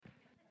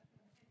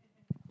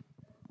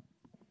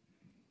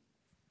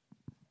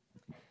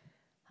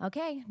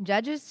Okay,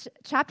 Judges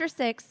chapter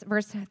 6,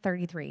 verse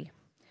 33.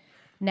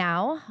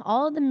 Now,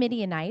 all the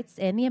Midianites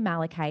and the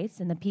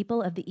Amalekites and the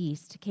people of the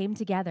east came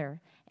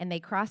together, and they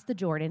crossed the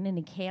Jordan and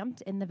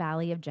encamped in the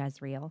valley of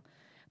Jezreel.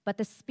 But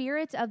the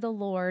Spirit of the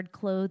Lord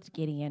clothed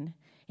Gideon,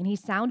 and he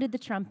sounded the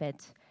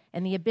trumpet,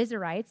 and the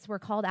Abiezrites were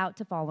called out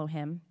to follow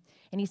him.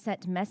 And he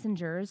sent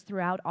messengers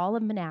throughout all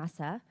of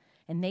Manasseh,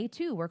 and they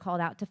too were called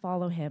out to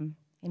follow him.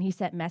 And he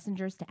sent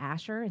messengers to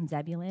Asher and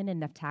Zebulun and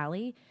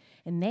Naphtali,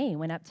 and they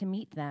went up to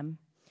meet them.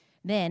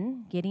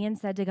 Then Gideon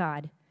said to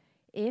God,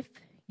 "If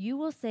you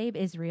will save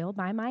Israel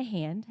by my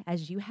hand,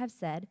 as you have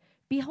said,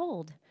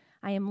 behold,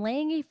 I am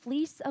laying a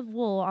fleece of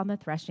wool on the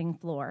threshing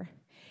floor.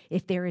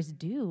 If there is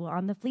dew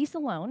on the fleece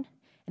alone,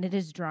 and it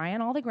is dry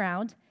on all the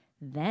ground,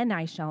 then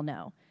I shall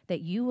know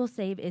that you will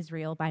save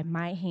Israel by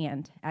my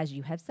hand, as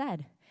you have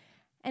said."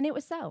 And it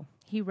was so.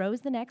 He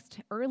rose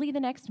early the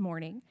next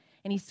morning,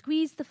 and he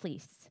squeezed the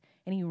fleece,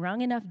 and he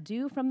wrung enough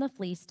dew from the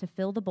fleece to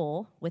fill the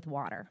bowl with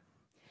water.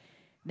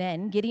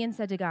 Then Gideon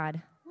said to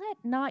God,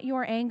 "Let not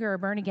your anger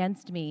burn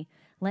against me.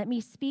 Let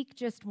me speak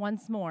just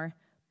once more.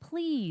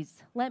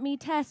 Please, let me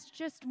test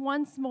just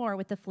once more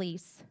with the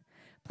fleece.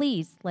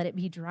 Please, let it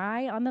be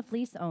dry on the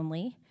fleece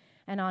only,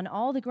 and on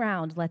all the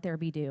ground let there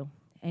be dew."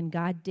 And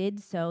God did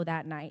so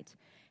that night.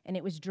 And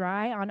it was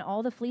dry on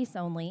all the fleece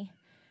only,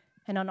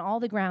 and on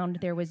all the ground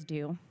there was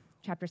dew.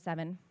 Chapter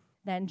 7.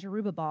 Then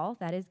Jerubbaal,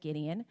 that is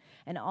Gideon,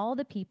 and all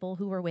the people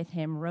who were with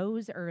him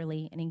rose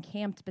early and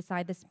encamped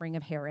beside the spring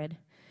of Harod.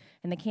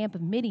 And the camp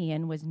of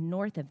Midian was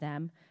north of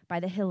them by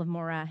the hill of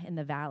Moreh in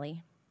the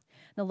valley.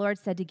 The Lord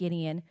said to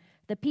Gideon,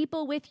 "The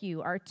people with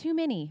you are too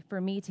many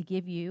for me to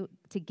give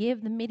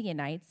the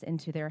Midianites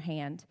into their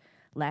hand,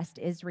 lest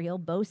Israel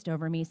boast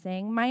over me,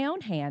 saying, 'My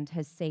own hand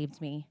has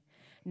saved me.'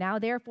 Now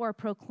therefore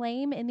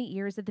proclaim in the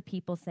ears of the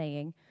people,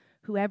 saying,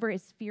 'Whoever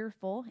is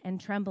fearful and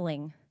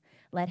trembling,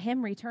 let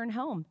him return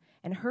home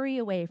and hurry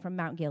away from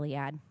Mount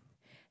Gilead.'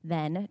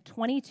 Then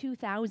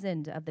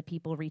 22,000 of the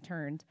people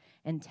returned,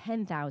 and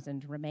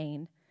 10,000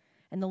 remained.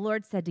 And the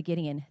Lord said to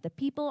Gideon, 'The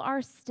people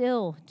are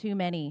still too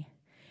many.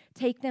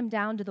 Take them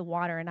down to the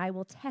water, and I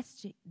will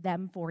test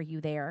them for you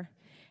there.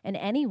 And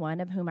anyone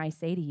of whom I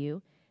say to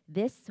you,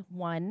 this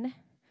one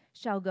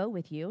shall go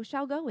with you,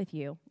 shall go with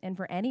you. And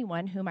for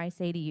anyone whom I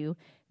say to you,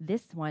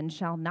 this one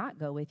shall not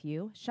go with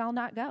you, shall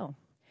not go.'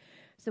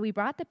 So he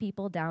brought the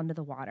people down to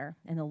the water,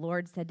 and the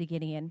Lord said to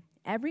Gideon,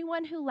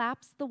 'Everyone who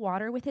laps the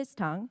water with his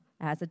tongue,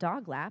 as a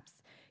dog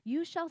laps,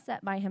 you shall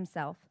set by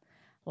himself.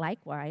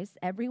 Likewise,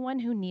 everyone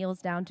who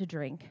kneels down to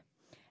drink.'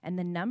 And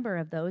the number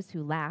of those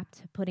who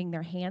lapped, putting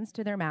their hands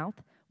to their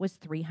mouth, was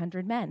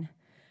 300 men.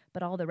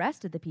 But all the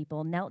rest of the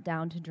people knelt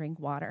down to drink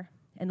water.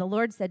 And the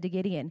Lord said to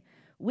Gideon,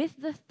 'With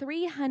the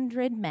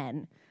 300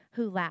 men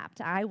who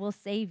lapped, I will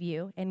save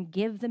you and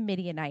give the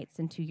Midianites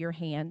into your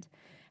hand.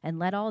 And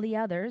let all the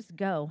others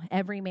go,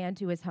 every man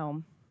to his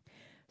home.'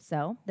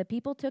 So the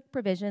people took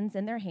provisions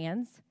in their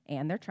hands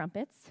and their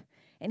trumpets,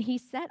 and he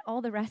set all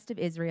the rest of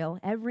Israel,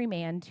 every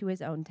man to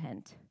his own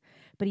tent.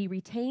 But he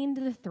retained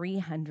the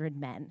 300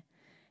 men,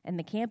 and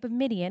the camp of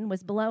Midian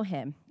was below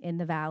him in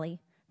the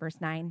valley."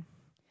 Verse 9.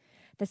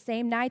 The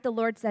same night the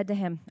Lord said to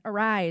him,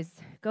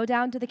 "Arise, go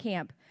down to the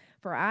camp,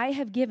 for I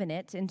have given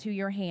it into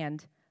your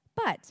hand.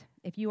 But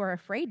if you are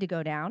afraid to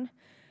go down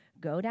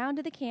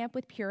to the camp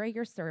with Purah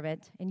your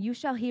servant, and you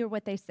shall hear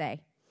what they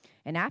say.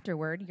 And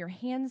afterward your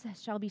hands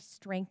shall be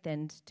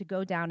strengthened to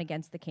go down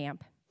against the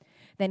camp."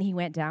 Then he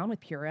went down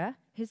with Purah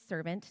his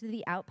servant to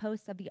the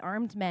outposts of the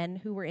armed men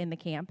who were in the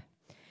camp.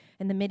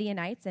 And the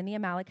Midianites and the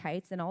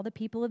Amalekites and all the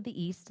people of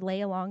the east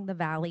lay along the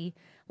valley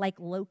like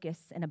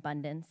locusts in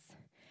abundance.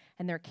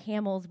 And their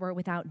camels were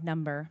without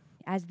number,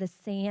 as the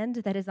sand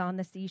that is on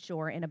the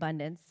seashore in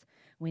abundance.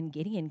 When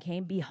Gideon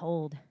came,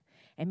 behold,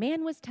 a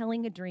man was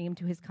telling a dream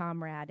to his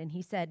comrade, and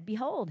he said,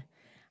 "Behold,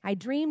 I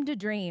dreamed a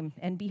dream,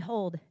 and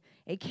behold,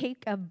 a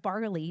cake of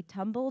barley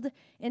tumbled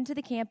into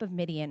the camp of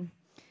Midian,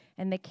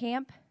 and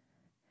a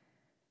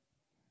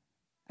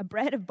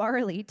bread of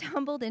barley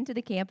tumbled into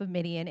the camp of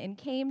Midian and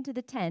came to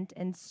the tent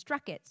and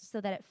struck it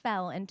so that it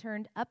fell and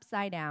turned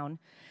upside down,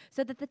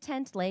 so that the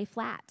tent lay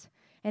flat."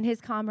 And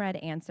his comrade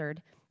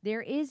answered,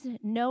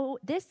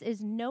 This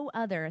is no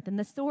other than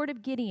the sword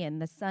of Gideon,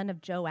 the son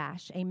of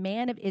Joash, a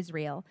man of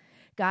Israel.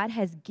 God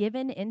has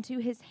given into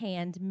his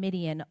hand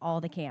Midian all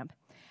the camp."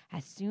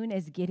 As soon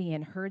as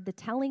Gideon heard the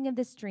telling of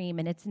this dream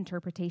and its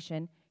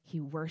interpretation, he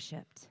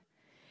worshipped.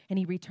 And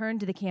he returned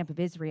to the camp of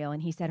Israel,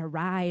 and he said,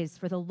 "Arise,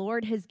 for the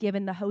Lord has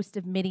given the host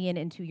of Midian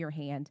into your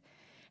hand."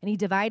 And he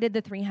divided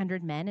the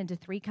 300 men into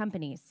 3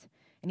 companies.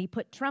 And he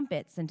put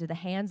trumpets into the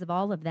hands of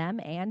all of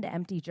them and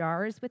empty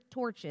jars with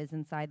torches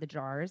inside the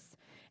jars.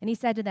 And he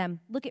said to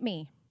them, "Look at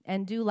me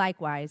and do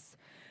likewise.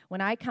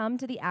 When I come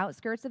to the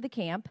outskirts of the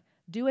camp,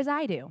 do as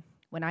I do.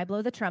 When I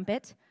blow the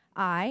trumpet,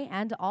 I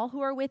and all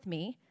who are with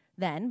me,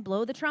 then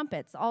blow the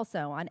trumpets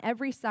also on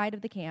every side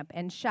of the camp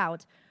and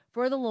shout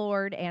for the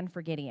Lord and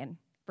for Gideon."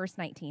 Verse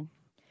 19.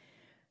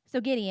 So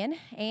Gideon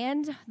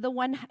and the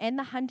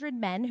 100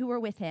 men who were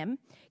with him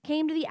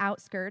came to the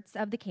outskirts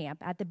of the camp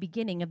at the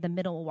beginning of the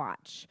middle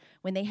watch,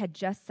 when they had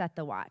just set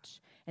the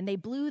watch, and they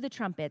blew the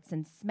trumpets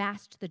and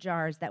smashed the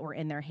jars that were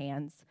in their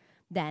hands.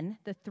 Then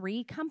the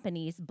 3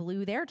 companies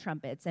blew their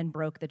trumpets and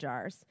broke the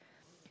jars.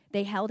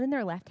 They held in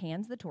their left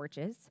hands the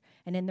torches,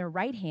 and in their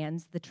right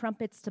hands the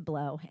trumpets to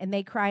blow, and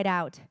they cried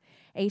out,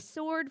 "A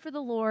sword for the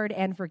Lord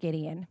and for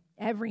Gideon."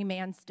 Every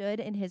man stood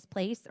in his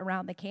place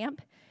around the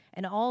camp,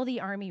 and all the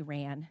army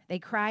ran. They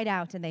cried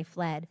out and they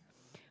fled.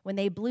 When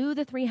they blew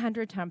the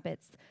 300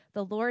 trumpets,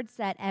 the Lord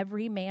set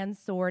every man's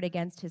sword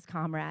against his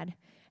comrade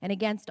and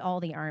against all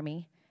the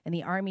army. And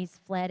the armies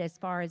fled as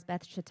far as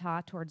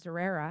Beth-Shittah towards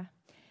Zererah,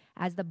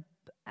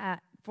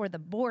 for the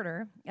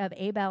border of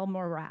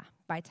Abel-Morah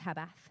by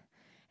Tabbath.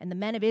 And the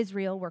men of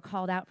Israel were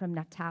called out from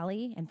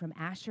Naphtali and from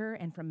Asher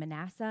and from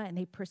Manasseh, and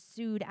they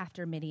pursued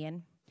after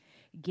Midian.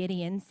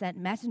 Gideon sent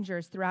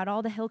messengers throughout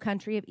all the hill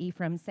country of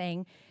Ephraim,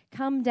 saying,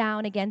 "Come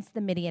down against the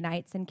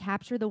Midianites and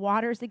capture the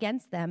waters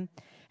against them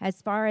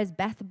as far as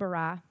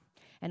Beth-barah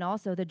and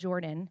also the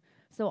Jordan."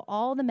 So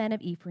all the men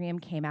of Ephraim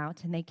came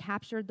out, and they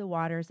captured the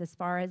waters as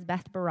far as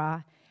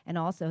Beth-barah and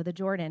also the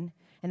Jordan.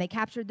 And they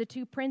captured the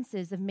 2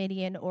 princes of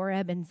Midian,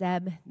 Oreb and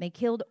Zeb. They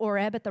killed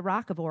Oreb at the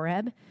rock of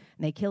Oreb, and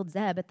they killed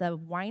Zeb at the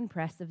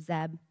winepress of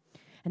Zeb.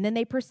 And then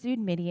they pursued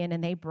Midian,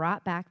 and they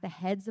brought back the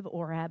heads of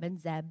Oreb and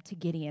Zeb to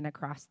Gideon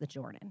across the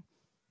Jordan.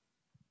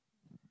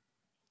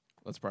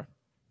 Let's pray.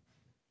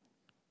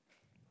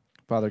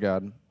 Father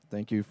God,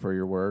 thank you for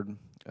your word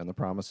and the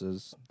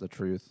promises, the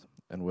truth,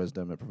 and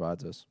wisdom it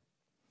provides us.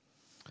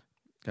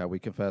 God, we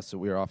confess that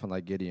we are often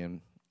like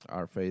Gideon.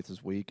 Our faith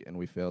is weak, and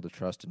we fail to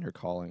trust in your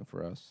calling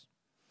for us.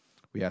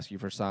 We ask you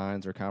for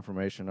signs or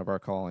confirmation of our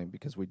calling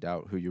because we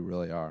doubt who you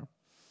really are.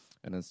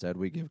 And instead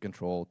we give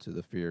control to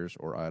the fears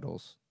or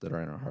idols that are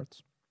in our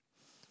hearts.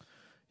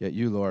 Yet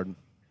you, Lord,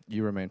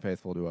 you remain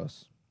faithful to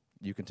us.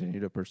 You continue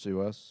to pursue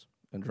us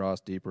and draw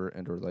us deeper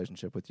into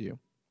relationship with you.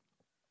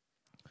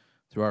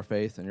 Through our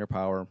faith and your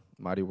power,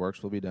 mighty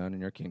works will be done in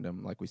your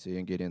kingdom, like we see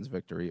in Gideon's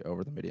victory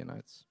over the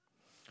Midianites,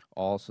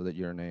 all so that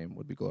your name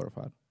would be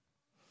glorified.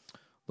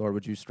 Lord,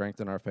 would you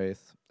strengthen our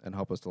faith and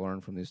help us to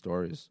learn from these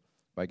stories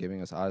by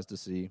giving us eyes to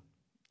see,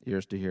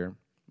 ears to hear,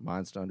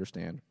 minds to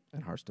understand,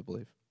 and hearts to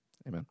believe.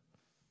 Amen.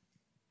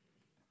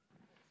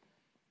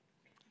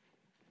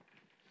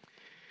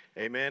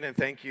 Amen, and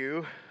thank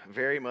you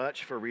very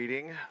much for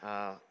reading.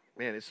 Man,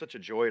 it's such a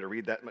joy to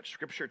read that much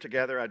scripture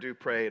together. I do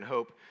pray and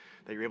hope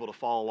that you're able to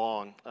follow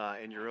along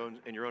in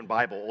your own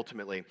Bible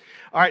ultimately.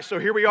 All right, so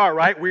here we are,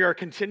 right? We are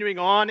continuing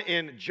on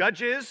in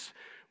Judges,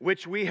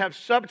 which we have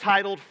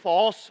subtitled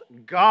False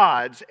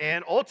Gods.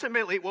 And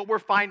ultimately what we're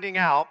finding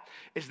out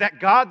is that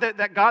God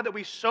that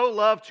we so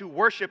love to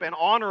worship and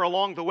honor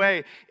along the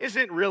way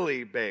isn't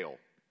really Baal,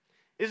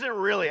 isn't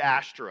really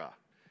Ashtoreth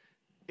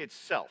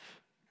itself,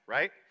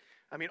 right?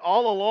 I mean,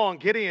 all along,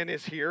 Gideon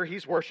is here.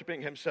 He's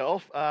worshiping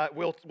himself.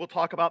 We'll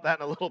talk about that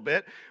in a little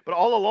bit. But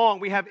all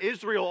along, we have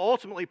Israel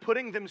ultimately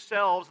putting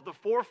themselves at the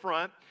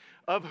forefront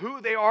of who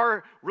they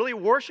are really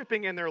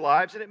worshiping in their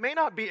lives. And it may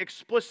not be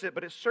explicit,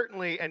 but it's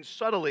certainly and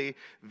subtly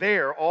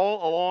there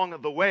all along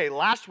the way.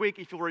 Last week,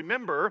 if you'll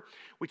remember,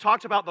 we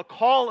talked about the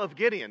call of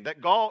Gideon,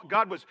 that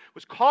God was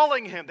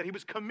calling him, that he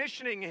was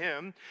commissioning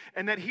him,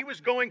 and that he was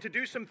going to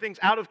do some things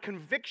out of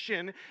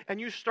conviction. And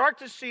you start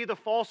to see the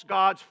false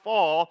gods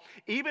fall,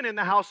 even in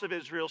the house of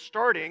Israel,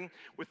 starting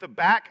with the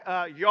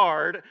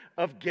backyard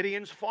of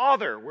Gideon's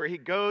father, where he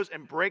goes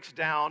and breaks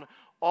down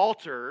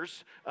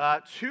altars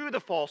to the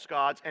false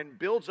gods and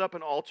builds up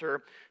an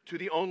altar to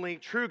the only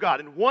true God.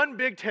 And one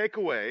big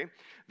takeaway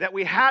that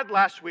we had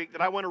last week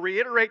that I want to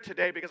reiterate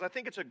today, because I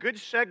think it's a good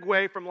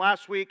segue from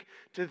last week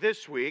to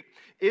this week,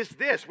 is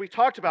this. We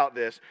talked about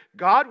this.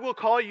 God will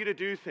call you to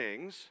do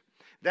things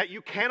that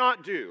you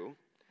cannot do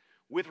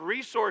with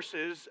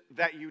resources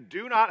that you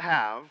do not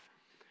have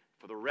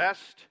for the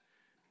rest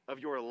of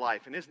your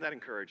life. And isn't that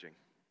encouraging?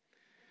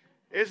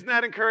 Isn't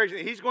that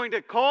encouraging? He's going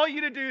to call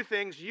you to do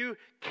things you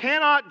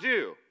cannot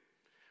do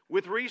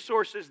with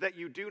resources that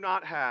you do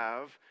not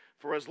have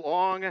for as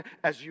long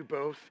as you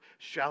both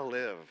shall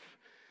live.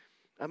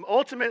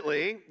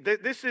 Ultimately,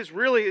 this is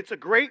really, it's a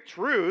great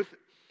truth,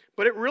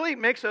 but it really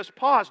makes us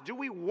pause. Do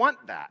we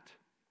want that?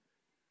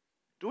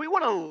 Do we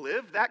want to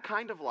live that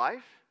kind of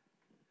life?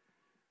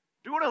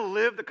 Do we want to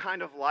live the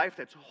kind of life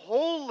that's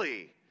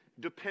wholly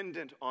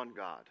dependent on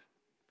God?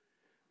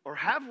 Or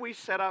have we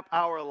set up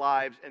our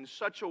lives in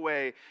such a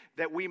way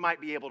that we might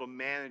be able to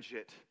manage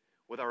it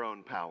with our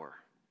own power?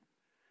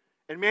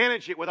 And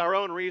manage it with our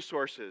own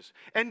resources?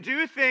 And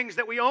do things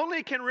that we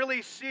only can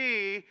really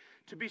see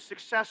to be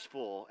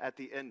successful at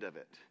the end of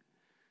it?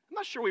 I'm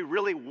not sure we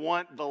really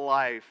want the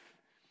life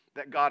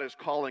that God is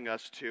calling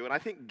us to. And I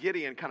think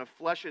Gideon kind of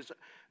fleshes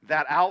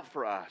that out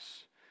for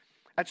us.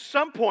 At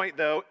some point,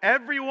 though,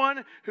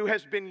 everyone who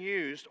has been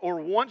used or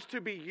wants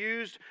to be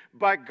used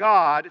by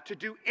God to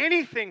do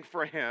anything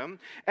for him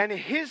and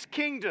his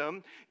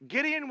kingdom,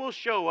 Gideon will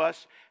show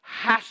us,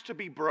 has to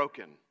be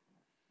broken.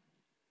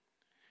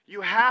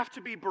 You have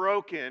to be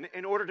broken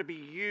in order to be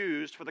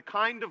used for the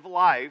kind of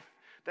life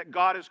that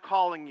God is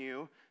calling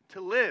you to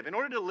live. In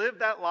order to live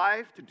that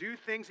life, to do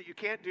things that you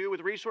can't do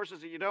with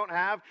resources that you don't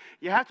have,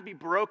 you have to be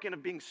broken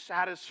of being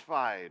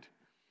satisfied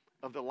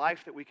of the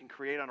life that we can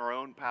create on our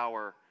own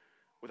power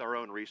with our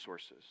own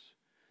resources.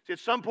 See, at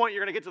some point,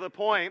 you're going to get to the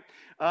point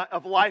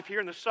of life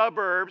here in the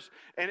suburbs,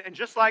 and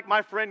just like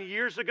my friend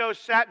years ago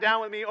sat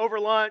down with me over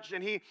lunch,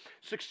 and he,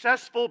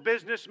 successful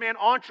businessman,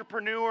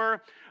 entrepreneur,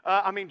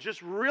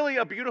 just really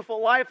a beautiful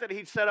life that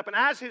he'd set up. And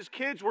as his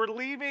kids were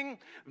leaving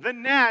the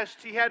nest,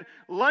 he had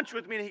lunch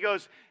with me, and he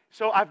goes,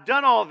 so I've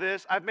done all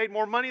this. I've made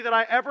more money than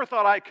I ever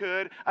thought I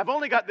could. I've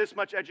only got this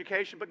much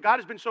education, but God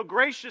has been so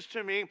gracious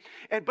to me.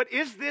 But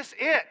is this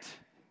it?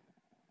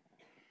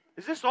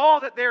 Is this all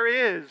that there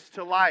is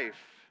to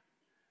life?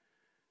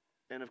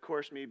 And of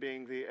course, me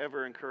being the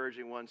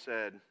ever-encouraging one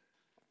said,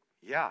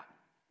 yeah,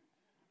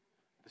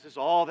 this is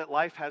all that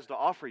life has to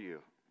offer you.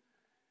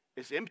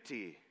 It's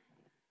empty.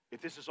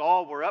 If this is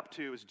all we're up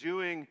to, is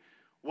doing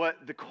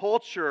what the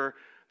culture,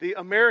 the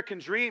American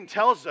dream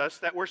tells us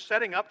that we're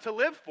setting up to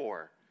live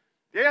for.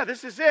 Yeah,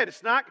 this is it.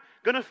 It's not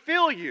going to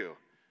fill you.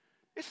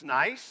 It's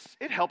nice.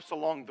 It helps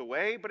along the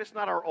way, but it's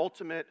not our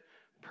ultimate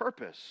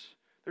purpose.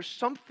 There's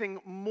something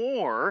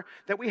more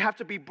that we have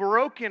to be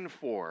broken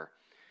for.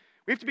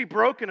 We have to be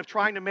broken of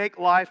trying to make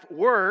life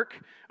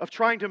work, of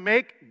trying to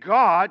make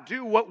God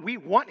do what we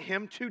want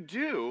Him to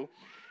do,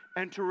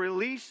 and to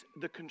release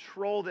the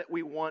control that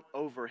we want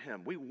over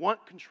Him. We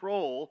want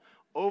control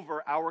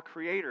over our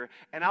Creator,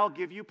 and I'll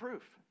give you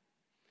proof.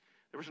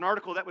 There was an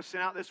article that was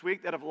sent out this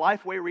week that of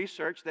Lifeway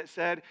Research that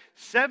said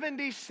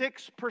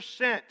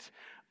 76%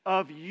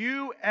 of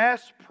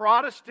U.S.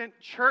 Protestant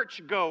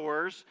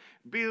churchgoers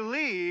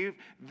believe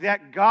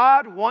that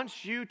God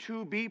wants you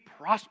to be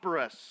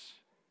prosperous.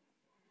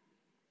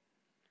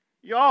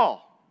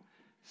 Y'all,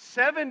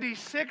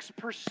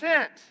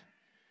 76%.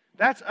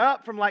 That's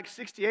up from like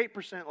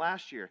 68%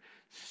 last year.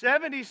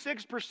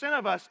 76%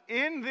 of us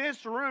in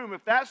this room,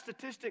 if that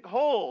statistic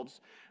holds,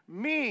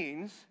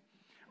 means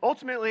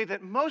ultimately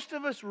that most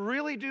of us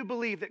really do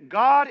believe that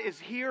God is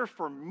here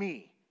for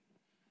me.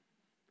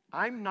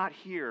 I'm not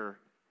here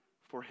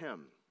for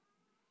Him.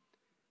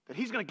 That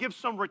He's going to give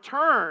some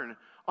return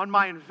on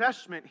my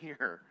investment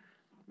here.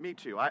 Me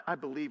too. I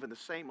believe in the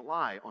same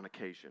lie on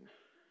occasion.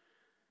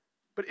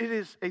 But it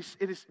is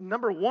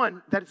number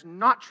one, that is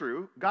not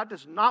true. God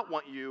does not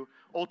want you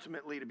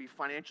ultimately to be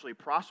financially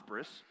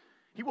prosperous.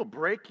 He will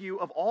break you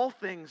of all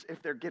things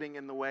if they're getting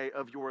in the way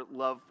of your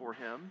love for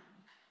Him,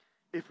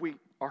 if we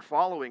are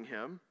following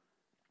Him.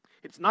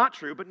 It's not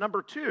true. But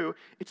number two,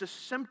 it's a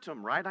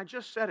symptom, right? I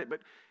just said it,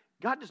 but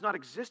God does not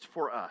exist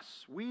for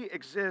us. We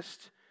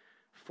exist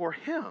for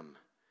Him.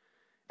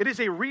 It is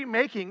a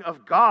remaking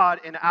of God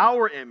in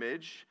our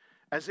image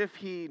as if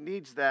He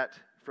needs that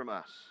from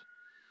us.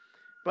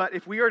 But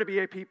if we are to be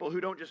a people who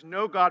don't just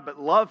know God but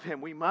love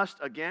Him, we must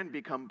again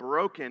become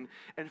broken.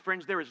 And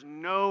friends, there is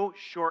no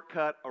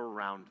shortcut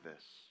around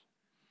this.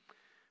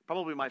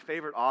 Probably my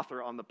favorite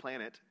author on the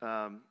planet,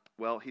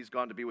 he's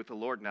gone to be with the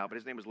Lord now, but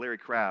his name is Larry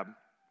Crabb.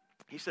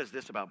 He says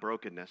this about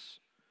brokenness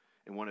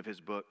in one of his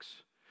books.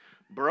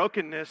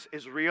 Brokenness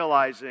is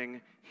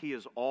realizing He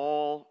is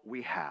all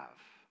we have.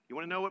 You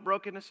want to know what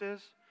brokenness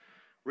is?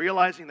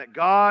 Realizing that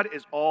God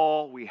is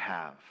all we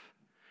have.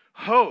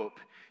 Hope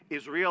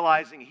is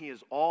realizing He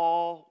is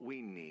all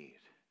we need.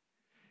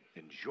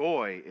 And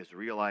joy is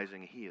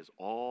realizing He is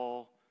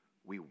all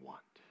we want.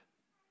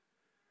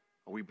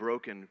 Are we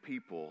broken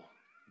people?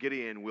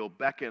 Gideon will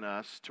beckon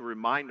us to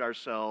remind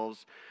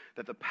ourselves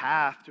that the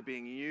path to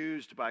being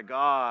used by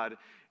God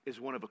is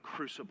one of a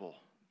crucible,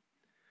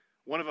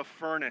 one of a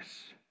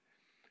furnace,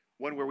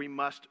 one where we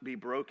must be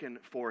broken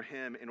for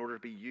Him in order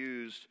to be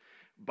used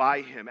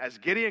by Him. As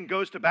Gideon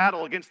goes to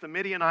battle against the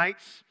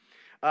Midianites,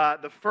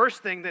 the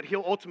first thing that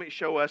he'll ultimately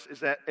show us is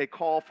that a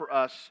call for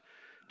us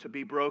to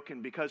be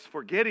broken. Because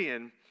for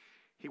Gideon,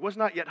 he was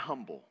not yet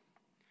humble.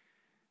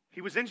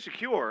 He was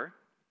insecure,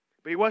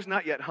 but he was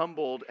not yet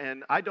humbled.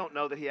 And I don't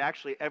know that he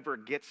actually ever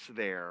gets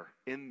there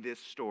in this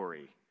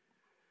story,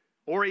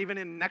 or even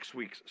in next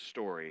week's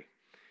story.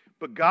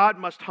 But God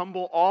must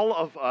humble all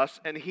of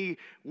us, and He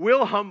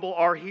will humble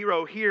our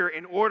hero here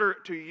in order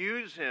to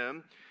use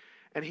him.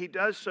 And He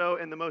does so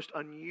in the most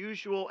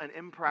unusual and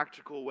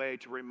impractical way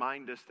to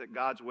remind us that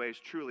God's ways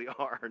truly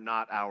are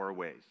not our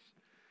ways.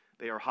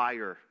 They are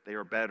higher, they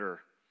are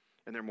better,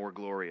 and they're more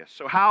glorious.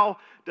 So how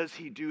does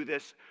He do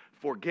this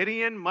for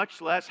Gideon?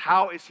 Much less,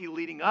 how is He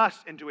leading us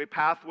into a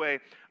pathway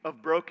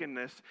of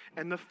brokenness?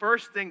 And the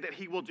first thing that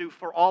He will do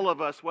for all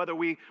of us, whether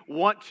we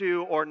want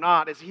to or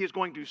not, is He is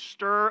going to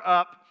stir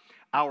up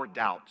our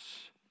doubts.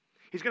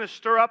 He's going to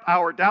stir up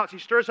our doubts. He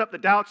stirs up the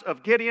doubts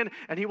of Gideon,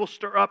 and He will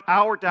stir up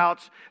our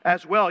doubts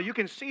as well. You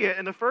can see it,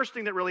 and the first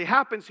thing that really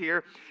happens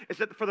here is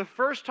that for the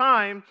first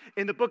time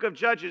in the book of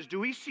Judges, do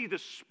we see the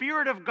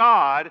Spirit of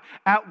God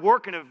at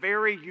work in a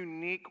very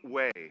unique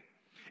way,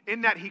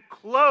 in that He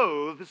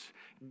clothes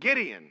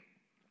Gideon.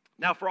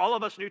 Now, for all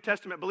of us New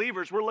Testament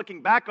believers, we're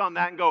looking back on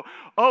that and go,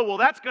 oh, well,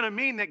 that's going to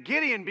mean that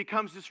Gideon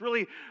becomes this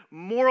really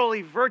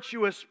morally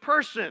virtuous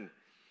person.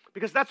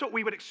 Because that's what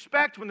we would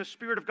expect when the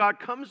Spirit of God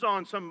comes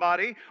on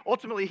somebody.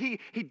 Ultimately,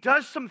 he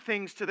does some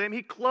things to them.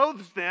 He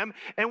clothes them.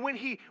 And when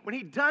he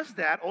does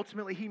that,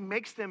 ultimately, he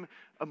makes them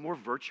a more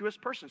virtuous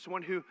person.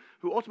 Someone who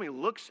ultimately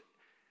looks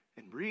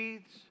and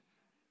breathes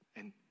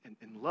and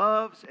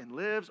loves and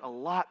lives a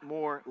lot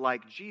more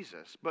like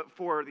Jesus. But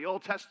for the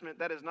Old Testament,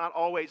 that is not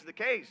always the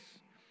case.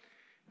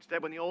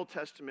 Instead, when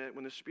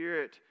the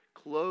Spirit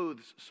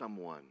clothes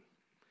someone,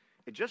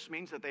 it just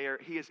means that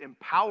he is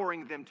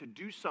empowering them to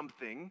do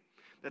something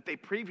that they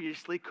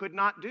previously could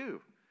not do.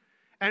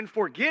 And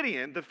for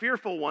Gideon, the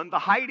fearful one, the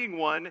hiding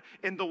one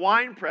in the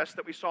winepress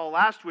that we saw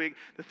last week,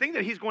 the thing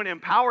that he's going to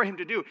empower him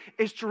to do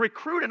is to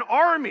recruit an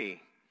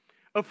army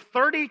of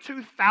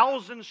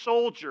 32,000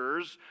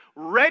 soldiers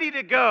ready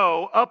to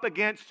go up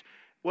against,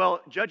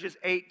 well, Judges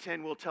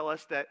 8:10 will tell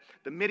us that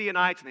the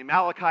Midianites and the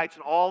Amalekites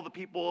and all the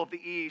people of the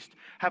east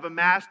have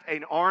amassed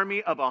an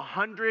army of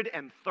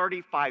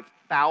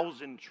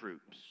 135,000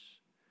 troops.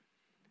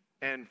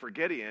 And for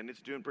Gideon,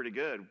 it's doing pretty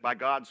good. By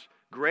God's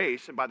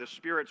grace and by the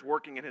Spirit's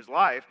working in his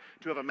life,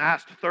 to have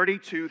amassed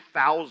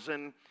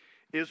 32,000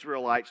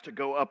 Israelites to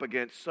go up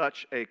against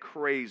such a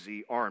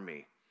crazy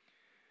army.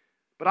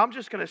 But I'm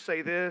just going to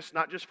say this,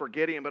 not just for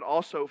Gideon, but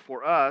also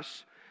for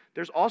us.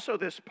 There's also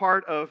this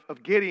part of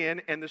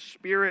Gideon and the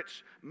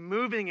Spirit's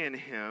moving in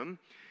him,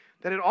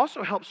 that it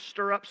also helps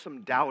stir up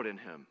some doubt in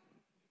him.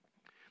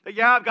 That,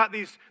 yeah, I've got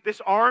this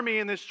army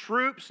and this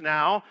troops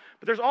now,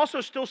 but there's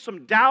also still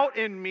some doubt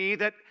in me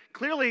that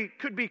clearly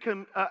could be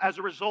as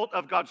a result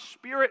of God's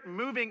Spirit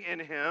moving in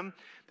him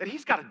that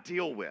he's got to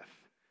deal with.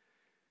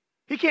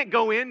 He can't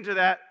go into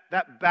that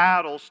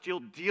battle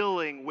still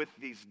dealing with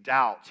these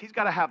doubts. He's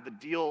got to have the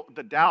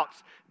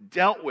doubts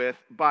dealt with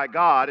by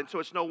God. And so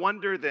it's no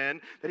wonder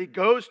then that he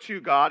goes to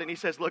God and he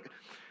says, look,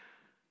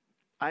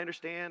 I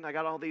understand I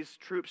got all these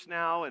troops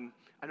now, and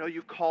I know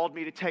you've called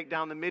me to take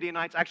down the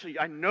Midianites. Actually,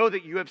 I know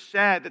that you have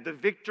said that the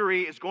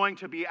victory is going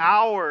to be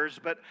ours,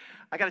 but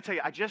I got to tell you,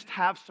 I just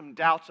have some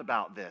doubts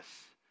about this.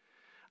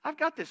 I've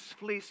got this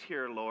fleece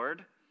here,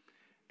 Lord,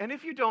 and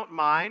if you don't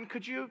mind,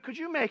 could you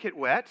make it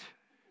wet?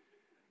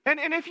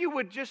 And if you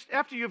would just,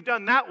 after you've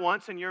done that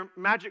once and your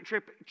magic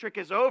trick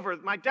is over,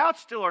 my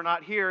doubts still are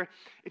not here.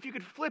 If you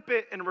could flip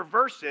it and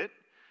reverse it,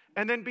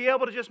 and then be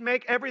able to just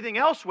make everything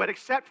else wet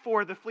except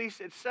for the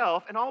fleece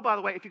itself. And by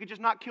the way, if you could just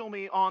not kill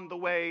me on the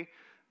way,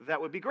 that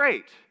would be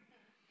great.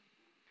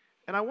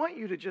 And I want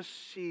you to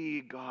just see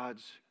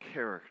God's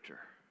character.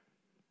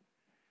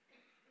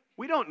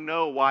 We don't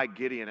know why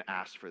Gideon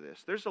asked for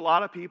this. There's a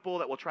lot of people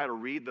that will try to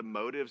read the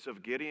motives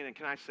of Gideon, and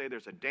can I say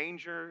there's a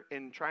danger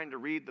in trying to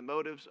read the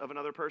motives of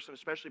another person,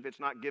 especially if it's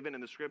not given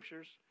in the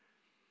Scriptures?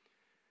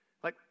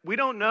 Like, we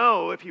don't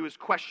know if he was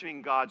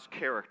questioning God's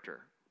character,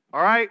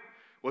 all right?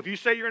 Well, if you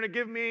say you're going to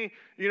give me,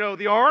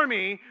 the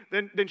army,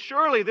 then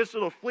surely this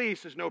little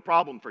fleece is no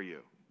problem for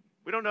you.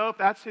 We don't know if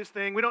that's his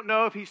thing. We don't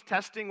know if he's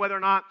testing whether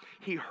or not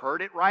he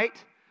heard it right.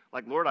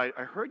 Like, Lord, I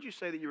heard you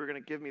say that you were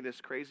going to give me this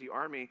crazy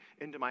army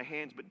into my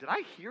hands, but did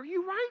I hear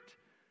you right?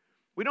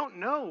 We don't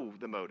know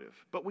the motive,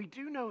 but we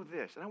do know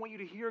this, and I want you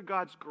to hear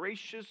God's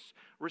gracious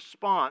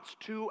response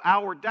to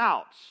our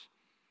doubts.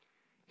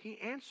 He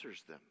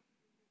answers them.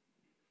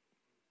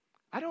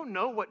 I don't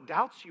know what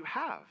doubts you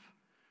have,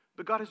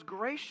 but God is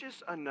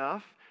gracious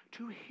enough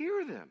to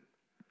hear them.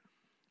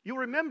 You'll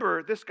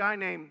remember this guy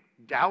named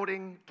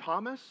Doubting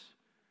Thomas.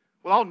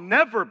 Well, I'll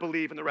never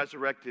believe in the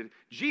resurrected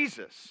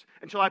Jesus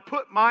until I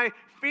put my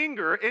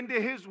finger into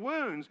his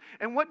wounds.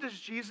 And what does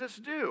Jesus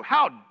do?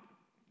 How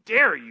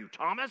dare you,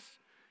 Thomas?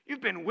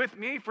 You've been with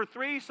me for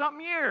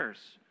 3-something years.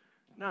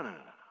 No.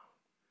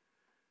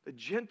 The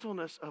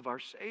gentleness of our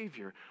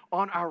Savior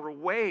on our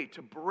way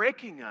to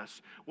breaking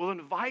us will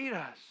invite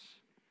us.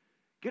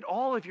 Get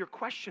all of your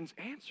questions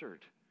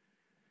answered.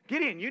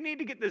 Gideon, you need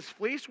to get this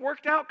fleece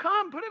worked out.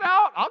 Come, put it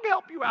out. I'll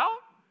help you out.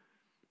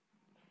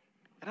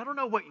 And I don't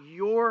know what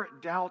your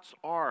doubts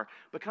are,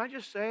 but can I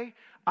just say,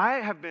 I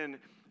have been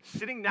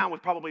sitting down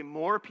with probably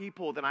more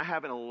people than I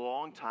have in a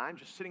long time,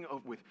 just sitting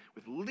with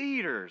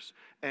leaders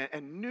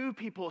and new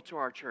people to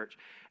our church,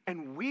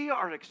 and we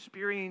are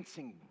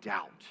experiencing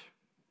doubt.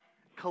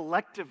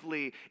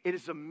 Collectively, it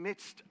is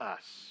amidst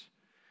us.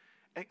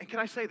 And can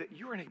I say that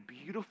you're in a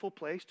beautiful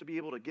place to be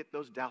able to get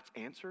those doubts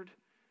answered?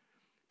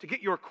 To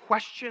get your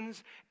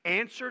questions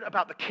answered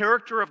about the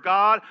character of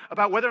God,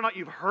 about whether or not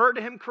you've heard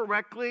him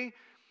correctly.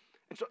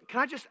 And so can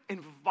I just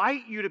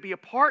invite you to be a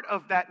part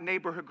of that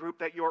neighborhood group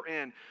that you're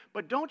in?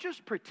 But don't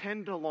just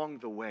pretend along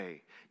the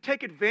way.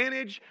 Take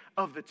advantage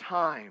of the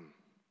time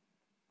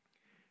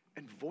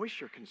and voice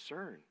your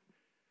concern.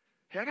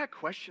 Hey, I got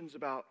questions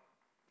about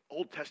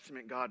Old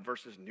Testament God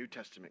versus New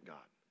Testament God.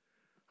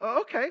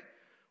 Oh, okay.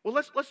 Well,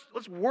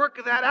 let's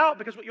work that out,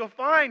 because what you'll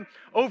find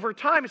over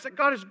time is that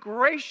God is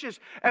gracious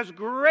as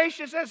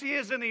he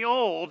is in the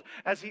old,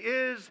 as he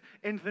is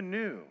in the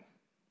new.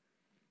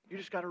 You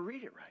just got to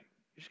read it right.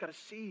 You just got to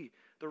see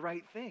the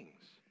right things.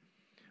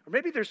 Or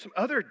maybe there's some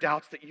other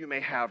doubts that you may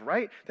have,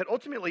 right? That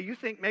ultimately you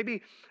think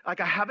maybe, like,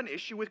 I have an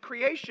issue with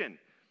creation.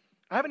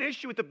 I have an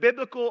issue with the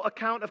biblical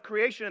account of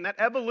creation, and that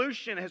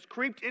evolution has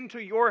creeped into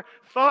your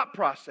thought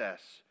process.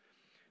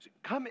 So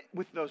come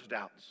with those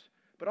doubts,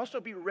 but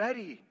also be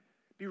ready.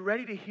 Be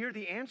ready to hear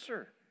the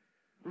answer.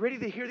 Ready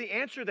to hear the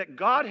answer that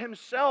God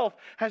himself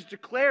has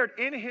declared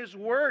in his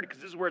word,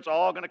 because this is where it's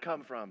all going to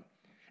come from.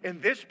 In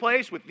this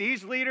place, with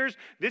these leaders,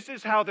 this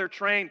is how they're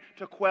trained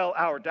to quell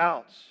our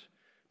doubts.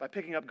 By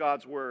picking up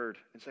God's word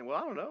and saying, well,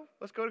 I don't know.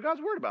 Let's go to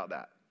God's word about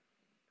that.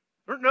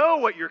 I don't know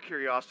what your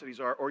curiosities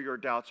are or your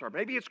doubts are.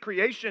 Maybe it's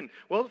creation.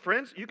 Well,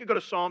 friends, you could go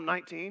to Psalm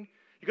 19.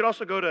 You could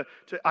also go to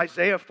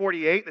Isaiah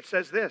 48 that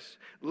says this.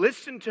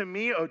 Listen to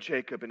me, O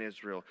Jacob and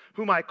Israel,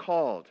 whom I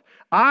called.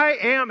 I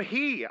am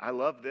he. I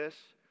love this.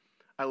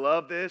 I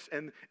love this.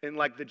 And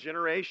like the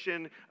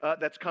generation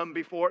that's come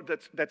before,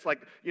 that's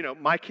like,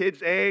 my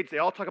kids' age, they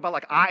all talk about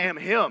like, I am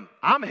him.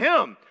 I'm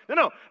him.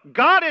 No,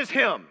 God is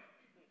him.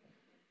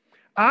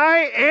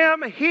 I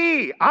am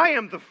he. I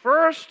am the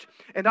first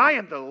and I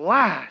am the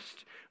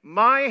last.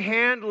 My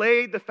hand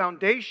laid the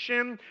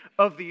foundation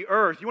of the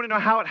earth. You want to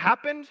know how it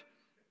happened?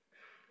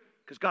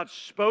 Because God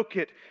spoke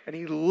it and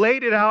he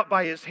laid it out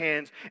by his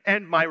hands,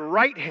 and my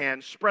right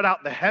hand spread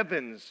out the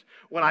heavens.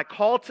 When I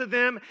call to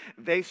them,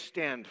 they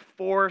stand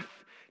forth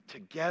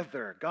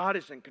together. God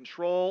is in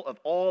control of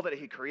all that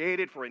he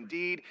created, for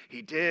indeed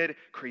he did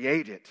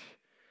create it.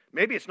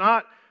 Maybe it's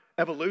not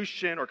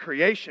evolution or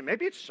creation.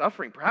 Maybe it's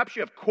suffering. Perhaps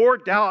you have core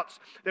doubts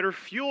that are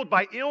fueled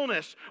by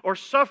illness or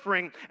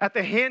suffering at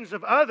the hands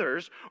of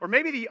others. Or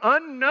maybe the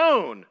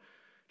unknown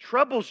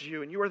troubles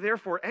you and you are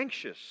therefore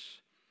anxious.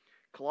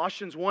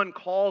 Colossians 1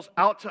 calls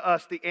out to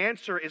us. The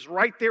answer is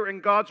right there in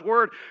God's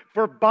word.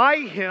 For by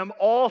him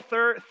all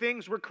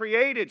things were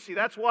created. See,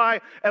 that's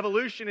why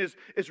evolution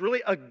is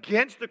really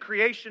against the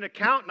creation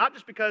account. Not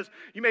just because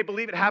you may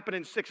believe it happened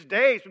in 6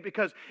 days, but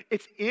because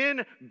it's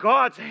in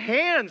God's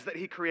hands that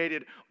he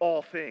created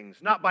all things.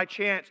 Not by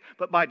chance,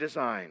 but by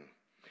design.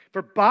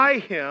 For by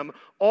him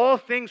all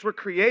things were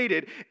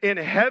created in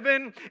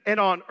heaven and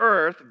on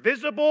earth,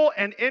 visible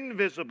and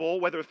invisible,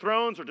 whether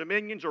thrones or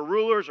dominions or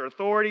rulers or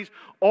authorities,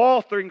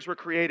 all things were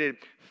created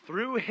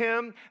through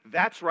him.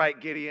 That's right,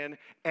 Gideon,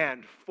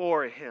 and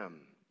for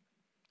him.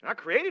 Not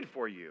created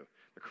for you.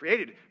 They're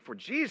created for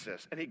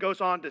Jesus. And he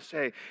goes on to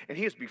say, and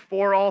he is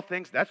before all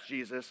things, that's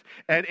Jesus,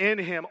 and in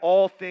him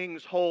all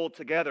things hold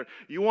together.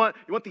 You want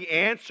the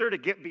answer to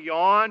get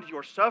beyond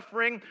your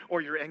suffering or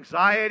your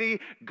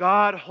anxiety?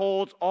 God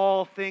holds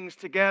all things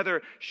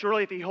together.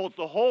 Surely if he holds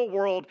the whole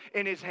world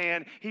in his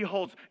hand, he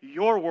holds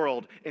your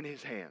world in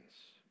his hands.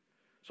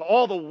 So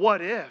all the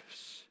what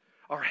ifs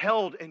are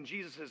held in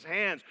Jesus'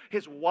 hands,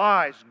 his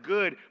wise,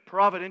 good,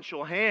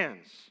 providential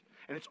hands.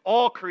 And it's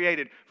all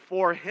created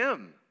for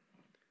him.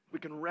 We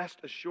can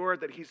rest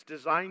assured that he's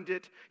designed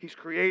it, he's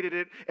created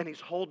it, and he's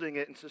holding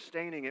it and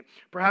sustaining it.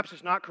 Perhaps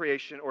it's not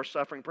creation or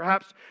suffering.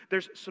 Perhaps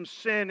there's some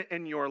sin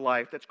in your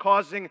life that's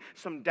causing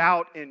some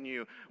doubt in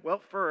you.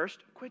 Well,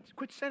 first,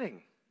 quit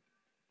sinning.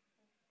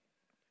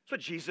 That's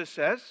what Jesus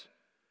says.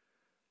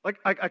 Like,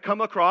 I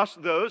come across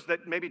those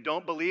that maybe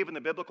don't believe in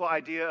the biblical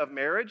idea of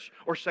marriage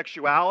or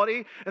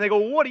sexuality, and they go,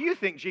 well, what do you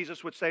think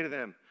Jesus would say to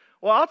them?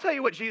 Well, I'll tell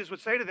you what Jesus would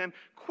say to them.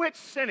 Quit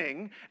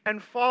sinning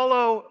and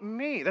follow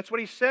me. That's what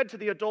he said to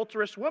the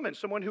adulterous woman,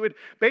 someone who had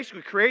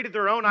basically created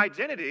their own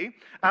identity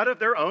out of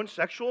their own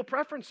sexual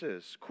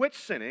preferences. Quit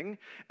sinning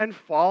and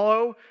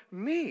follow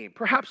me.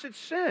 Perhaps it's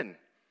sin.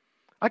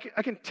 I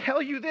can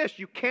tell you this.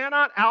 You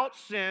cannot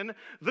out-sin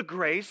the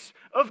grace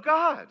of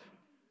God.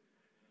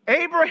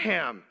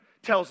 Abraham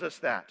tells us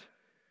that.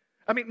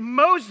 I mean,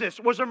 Moses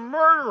was a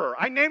murderer.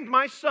 I named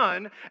my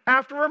son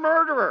after a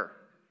murderer.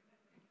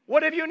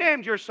 What have you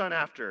named your son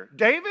after?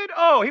 David?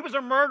 Oh, he was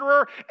a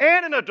murderer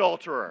and an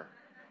adulterer.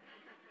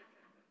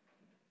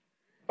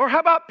 Or how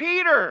about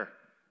Peter,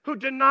 who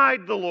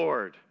denied the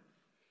Lord?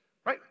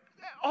 Right?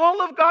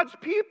 All of God's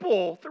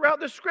people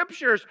throughout the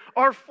scriptures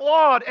are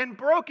flawed and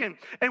broken.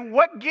 And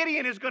what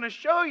Gideon is going to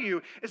show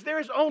you is there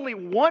is only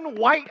one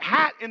white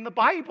hat in the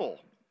Bible.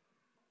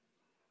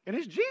 And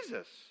it's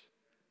Jesus.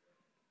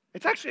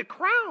 It's actually a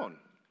crown.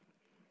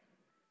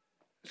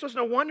 So it's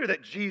no wonder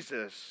that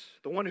Jesus,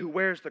 the one who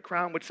wears the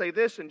crown, would say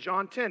this in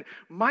John 10,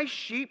 my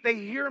sheep, they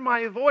hear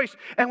my voice.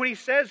 And when he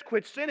says,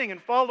 quit sinning and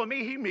follow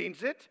me, he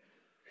means it.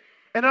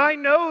 And I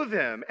know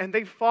them, and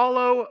they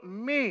follow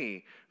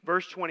me.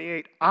 Verse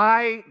 28,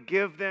 I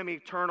give them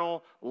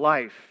eternal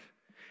life,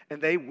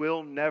 and they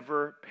will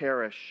never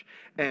perish.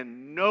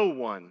 And no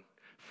one,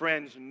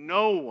 friends,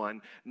 no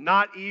one,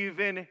 not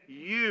even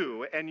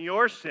you and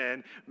your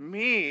sin,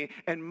 me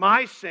and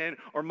my sin,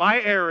 or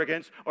my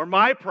arrogance, or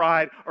my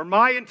pride, or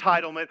my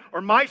entitlement, or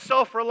my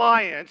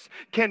self-reliance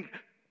can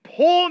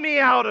pull me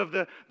out of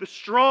the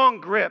strong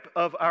grip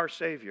of our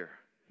Savior.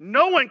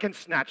 No one can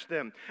snatch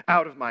them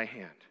out of my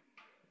hand.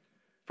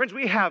 Friends,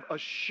 we have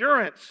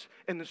assurance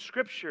in the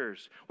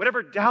Scriptures.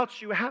 Whatever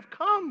doubts you have,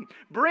 come,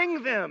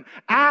 bring them,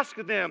 ask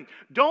them.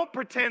 Don't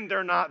pretend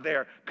they're not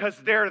there, because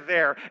they're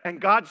there, and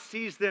God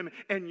sees them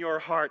in your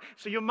heart.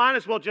 So you might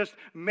as well just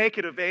make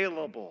it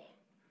available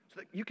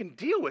so that you can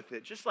deal with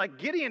it, just like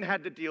Gideon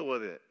had to deal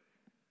with it.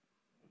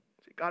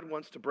 See, God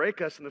wants to break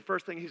us, and the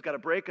first thing He's got to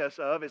break us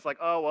of is like,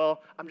 oh,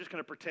 well, I'm just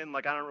going to pretend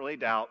like I don't really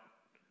doubt.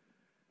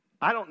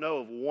 I don't know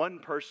of one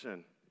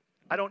person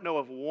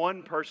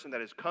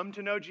that has come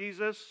to know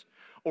Jesus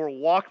or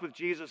walked with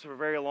Jesus for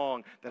very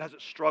long that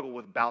hasn't struggled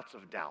with bouts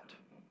of doubt.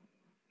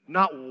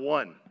 Not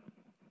one.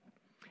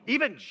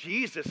 Even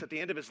Jesus at the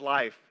end of His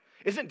life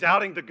isn't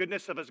doubting the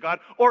goodness of His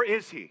God, or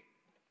is He?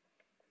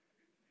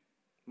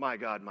 My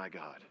God,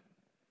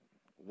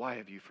 why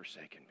have you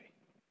forsaken me?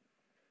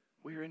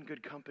 We are in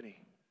good company.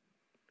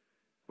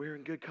 We're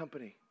in good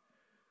company.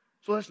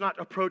 So let's not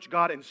approach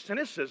God in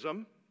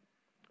cynicism.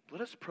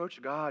 Let us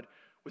approach God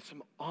with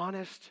some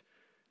honest,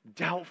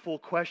 doubtful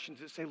questions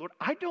that say, Lord,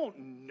 I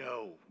don't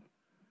know.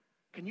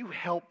 Can you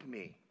help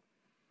me?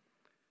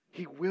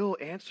 He will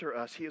answer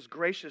us. He is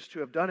gracious to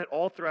have done it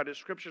all throughout His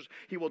Scriptures.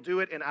 He will do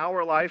it in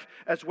our life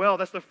as well.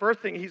 That's the first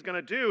thing He's going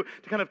to do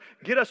to kind of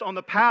get us on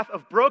the path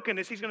of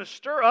brokenness. He's going to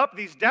stir up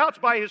these doubts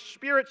by His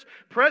Spirit's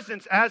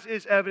presence, as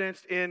is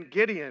evidenced in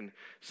Gideon.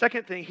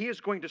 Second thing, He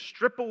is going to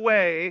strip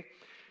away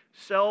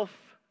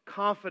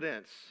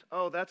self-confidence.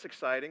 Oh, that's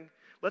exciting.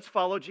 Let's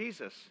follow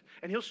Jesus,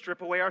 and He'll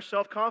strip away our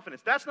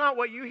self-confidence. That's not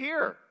what you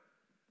hear.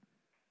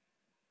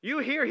 You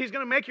hear He's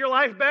going to make your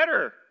life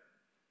better.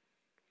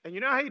 And you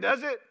know how He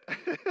does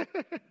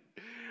it?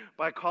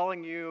 By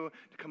calling you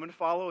to come and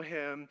follow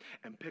Him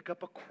and pick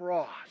up a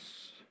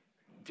cross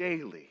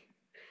daily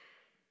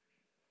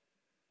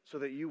so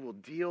that you will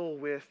deal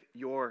with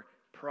your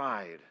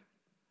pride,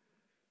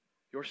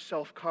 your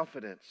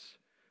self-confidence,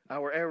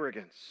 our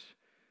arrogance.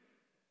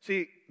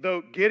 See,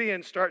 though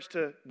Gideon starts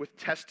with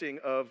testing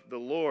of the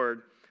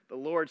Lord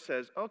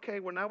says, okay,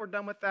 well, now we're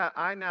done with that.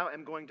 I now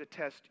am going to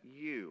test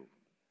you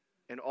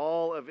and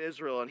all of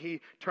Israel. And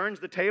He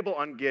turns the table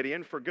on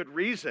Gideon for good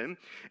reason.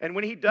 And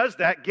when He does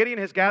that, Gideon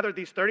has gathered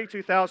these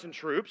 32,000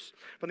 troops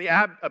from the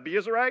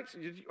Abiezrites.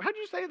 How did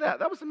you say that?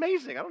 That was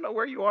amazing. I don't know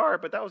where you are,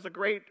 but that was a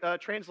great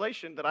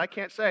translation that I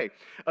can't say.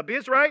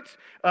 Abiezrites,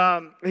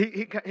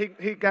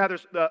 he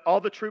gathers all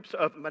the troops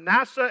of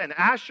Manasseh and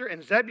Asher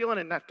and Zebulun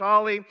and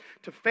Naphtali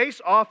to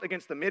face off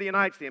against the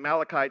Midianites, the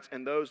Amalekites,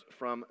 and those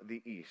from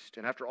the east.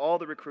 And after all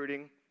the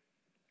recruiting,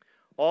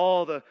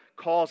 all the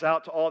calls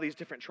out to all these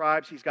different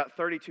tribes, he's got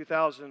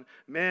 32,000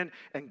 men,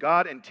 and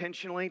God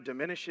intentionally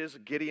diminishes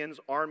Gideon's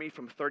army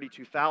from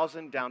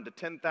 32,000 down to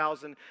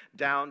 10,000,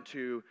 down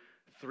to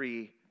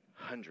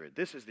 300.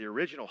 This is the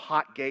original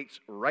hot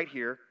gates right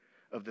here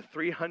of the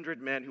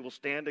 300 men who will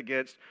stand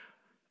against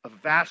a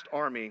vast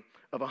army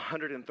of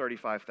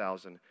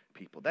 135,000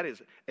 people. That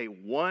is a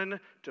 1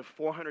 to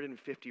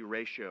 450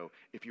 ratio,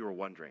 if you were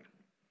wondering.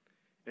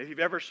 And if you've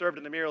ever served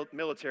in the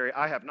military,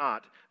 I have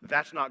not,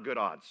 that's not good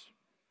odds.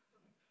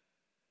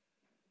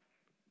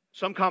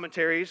 Some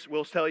commentaries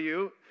will tell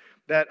you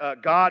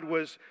that God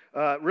was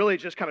really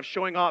just kind of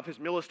showing off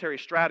His military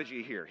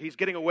strategy here. He's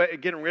getting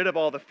rid of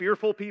all the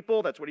fearful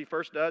people. That's what He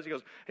first does. He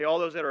goes, hey, all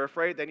those that are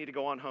afraid, they need to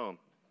go on home.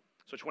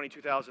 So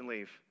 22,000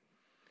 leave.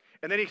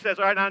 And then He says,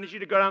 all right, now I need you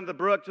to go down to the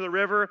brook, to the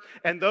river,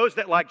 and those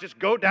that just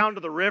go down to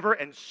the river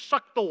and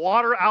suck the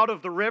water out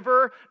of the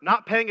river,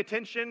 not paying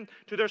attention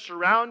to their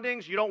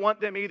surroundings, you don't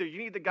want them either. You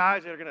need the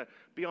guys that are going to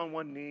be on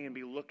one knee and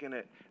be looking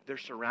at their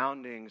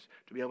surroundings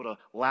to be able to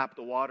lap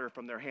the water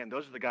from their hand.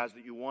 Those are the guys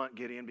that you want,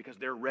 Gideon, because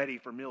they're ready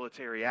for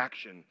military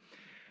action.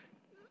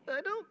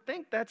 I don't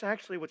think that's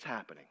actually what's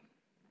happening.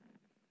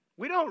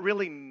 We don't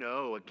really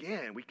know.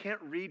 Again, we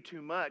can't read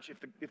too much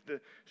if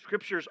the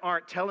Scriptures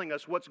aren't telling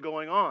us what's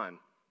going on.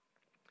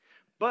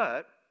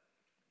 But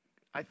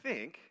I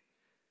think,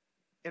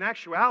 in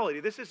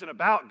actuality, this isn't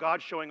about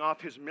God showing off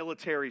His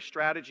military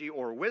strategy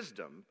or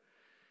wisdom.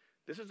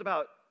 This is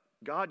about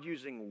God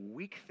using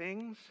weak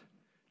things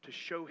to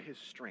show His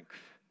strength.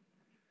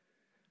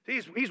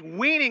 He's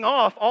weaning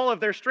off all of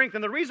their strength.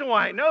 And the reason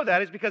why I know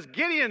that is because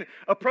Gideon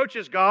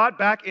approaches God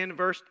back in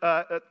verse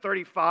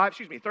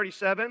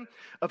 37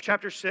 of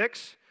chapter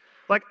 6.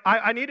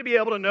 I need to be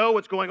able to know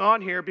what's going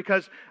on here,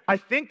 because I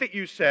think that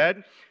you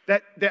said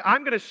that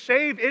I'm going to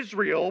save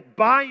Israel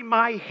by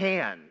my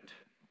hand.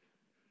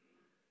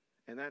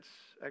 And that's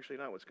actually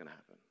not what's going to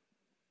happen.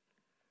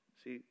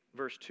 See,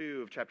 verse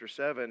 2 of chapter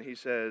 7, he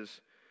says,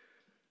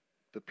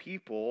 the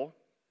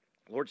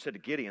Lord said to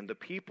Gideon, the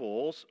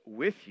peoples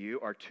with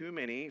you are too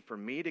many for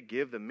me to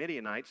give the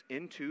Midianites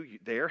into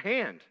their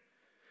hand,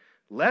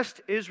 lest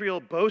Israel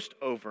boast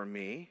over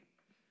me,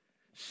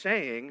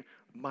 saying,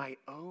 my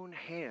own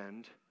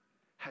hand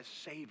has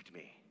saved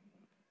me.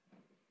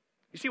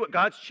 You see what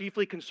God's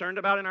chiefly concerned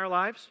about in our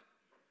lives?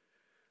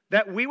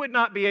 That we would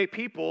not be a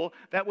people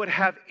that would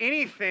have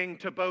anything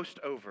to boast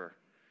over.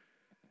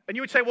 And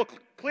you would say, well,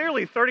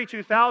 clearly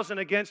 32,000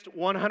 against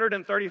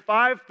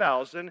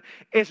 135,000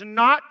 is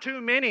not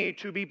too many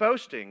to be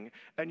boasting.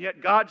 And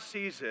yet God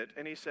sees it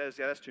and He says,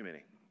 yeah, that's too many.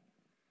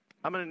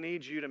 I'm going to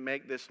need you to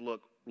make this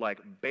look like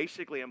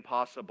basically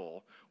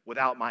impossible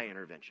without my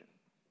intervention.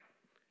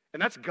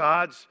 And that's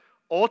God's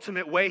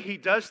ultimate way. He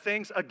does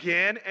things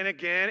again and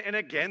again and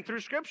again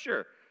through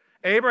Scripture.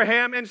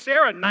 Abraham and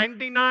Sarah,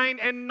 99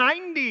 and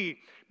 90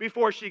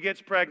 before she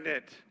gets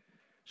pregnant,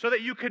 so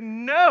that you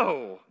can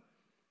know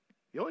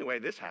the only way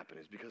this happened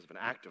is because of an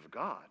act of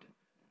God.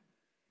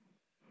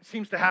 It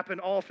seems to happen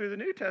all through the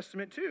New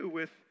Testament too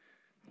with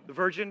the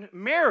Virgin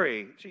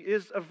Mary. She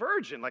is a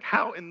virgin. Like,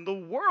 how in the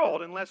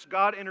world, unless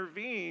God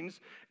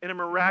intervenes in a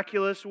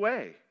miraculous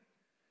way?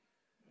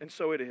 And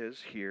so it is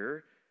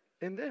here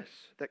in this,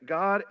 that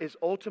God is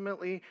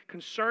ultimately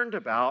concerned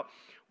about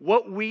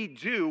what we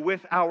do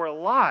with our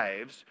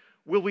lives.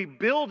 Will we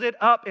build it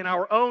up in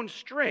our own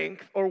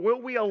strength, or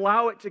will we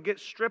allow it to get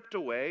stripped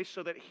away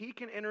so that He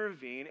can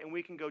intervene and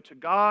we can go to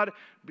God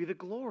be the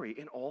glory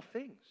in all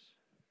things?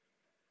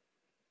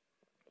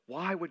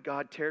 Why would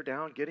God tear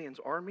down Gideon's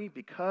army?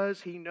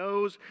 Because He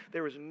knows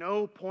there is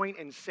no point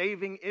in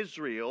saving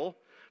Israel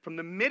from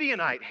the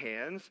Midianite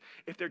hands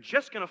if they're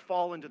just going to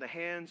fall into the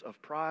hands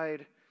of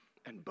pride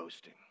and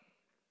boasting.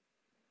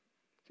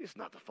 See, it's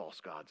not the false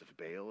gods of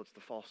Baal, it's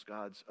the false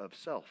gods of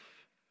self.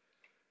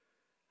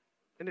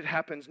 And it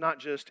happens not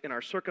just in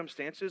our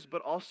circumstances,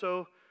 but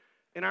also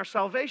in our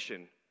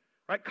salvation.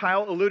 Right?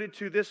 Kyle alluded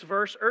to this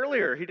verse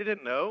earlier. He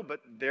didn't know, but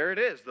there it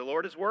is. The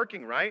Lord is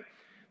working, right?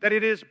 That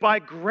it is by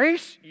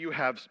grace you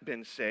have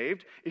been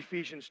saved,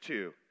 Ephesians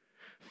 2,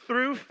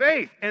 through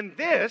faith. And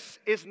this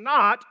is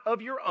not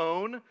of your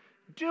own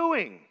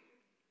doing.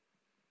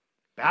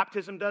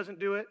 Baptism doesn't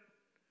do it.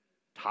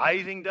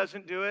 Tithing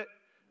doesn't do it.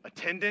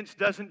 Attendance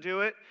doesn't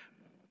do it.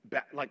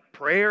 Like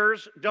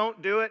prayers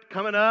don't do it.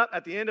 Coming up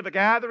at the end of a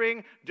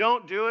gathering,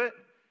 don't do it.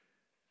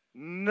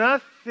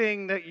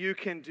 Nothing that you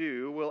can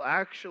do will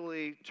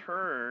actually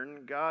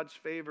turn God's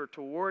favor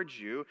towards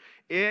you.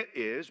 It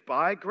is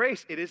by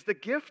grace. It is the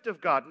gift of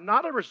God,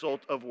 not a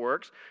result of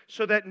works,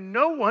 so that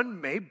no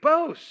one may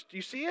boast. Do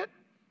you see it?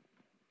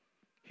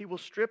 He will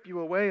strip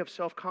you away of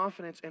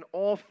self-confidence in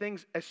all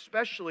things,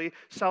 especially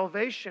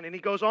salvation. And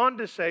he goes on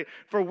to say,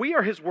 for we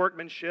are His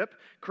workmanship,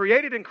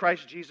 created in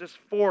Christ Jesus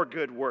for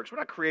good works. We're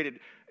not created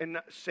and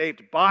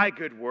saved by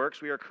good works.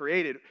 We are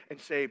created and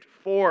saved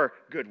for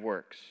good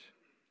works,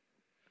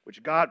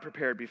 which God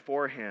prepared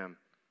beforehand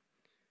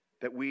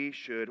that we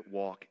should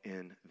walk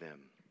in them.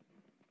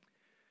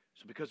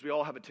 So because we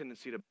all have a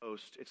tendency to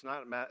boast,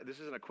 this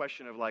isn't a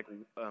question of like,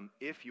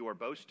 if you are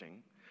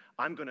boasting,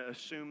 I'm going to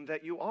assume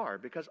that you are,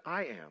 because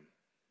I am.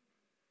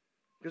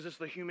 Because it's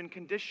the human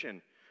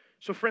condition.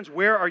 So friends,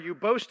 where are you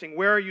boasting?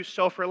 Where are you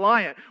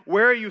self-reliant?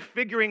 Where are you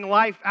figuring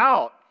life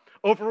out?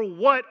 Over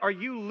what are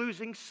you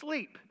losing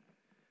sleep?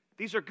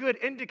 These are good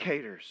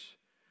indicators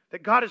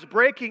that God is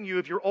breaking you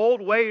of your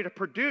old way to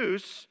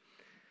produce,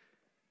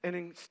 and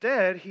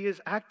instead He is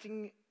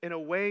acting in a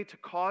way to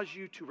cause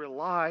you to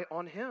rely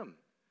on Him.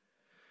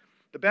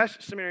 The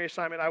best seminary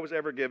assignment I was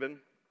ever given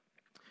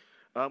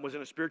was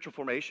in a spiritual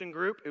formation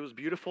group. It was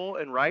beautiful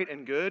and right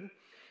and good.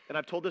 And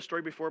I've told this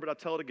story before, but I'll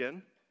tell it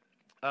again.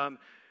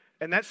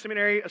 And that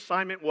seminary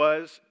assignment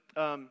was,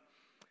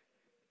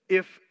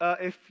 if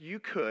you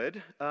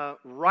could,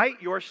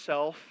 write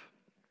yourself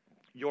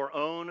your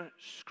own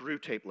screw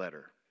tape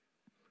letter.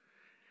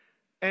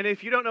 And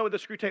if you don't know what the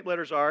screw tape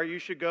letters are, you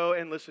should go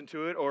and listen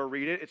to it or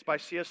read it. It's by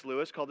C.S.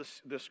 Lewis, called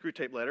the Screw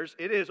Tape Letters.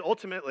 It is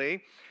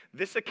ultimately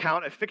this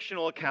account, a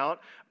fictional account,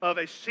 of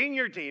a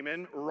senior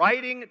demon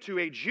writing to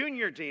a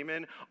junior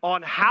demon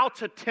on how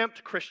to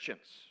tempt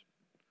Christians.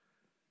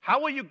 How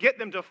will you get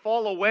them to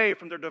fall away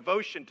from their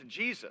devotion to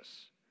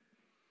Jesus?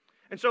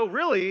 And so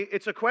really,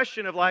 it's a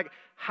question of like,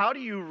 how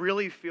do you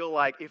really feel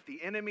like if the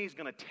enemy is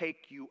going to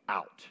take you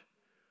out,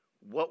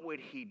 what would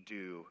he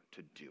do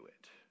to do it?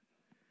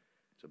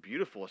 It's a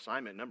beautiful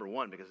assignment, number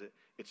one, because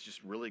it's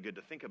just really good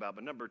to think about.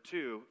 But number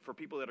two, for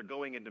people that are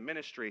going into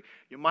ministry,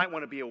 you might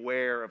want to be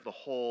aware of the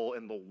hole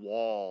in the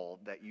wall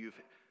that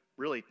you've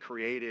really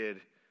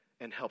created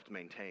and helped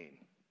maintain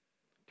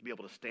to be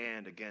able to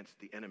stand against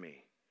the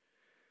enemy.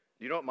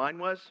 You know what mine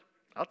was?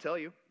 I'll tell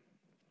you.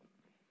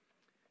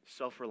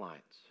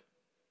 Self-reliance.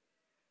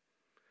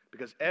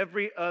 Because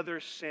every other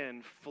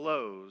sin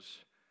flows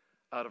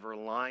out of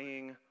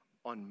relying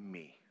on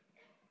me.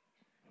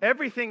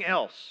 Everything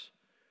else.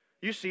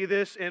 You see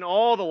this in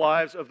all the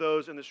lives of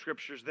those in the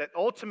Scriptures, that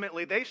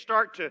ultimately they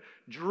start to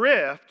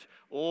drift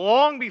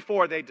long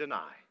before they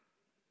deny.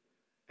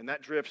 And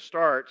that drift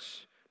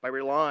starts by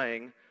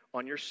relying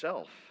on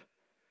yourself.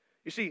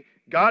 You see,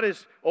 God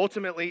is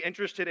ultimately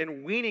interested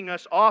in weaning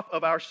us off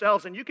of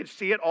ourselves, and you can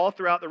see it all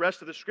throughout the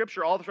rest of the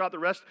Scripture, all throughout the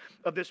rest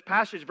of this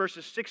passage,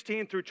 verses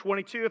 16 through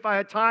 22. If I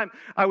had time,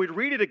 I would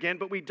read it again,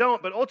 but we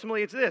don't. But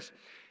ultimately it's this.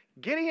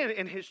 Gideon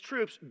and his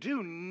troops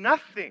do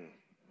nothing.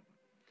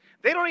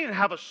 They don't even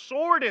have a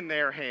sword in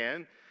their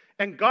hand,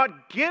 and God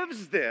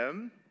gives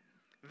them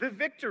the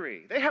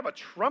victory. They have a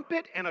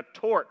trumpet and a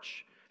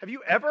torch. Have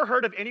you ever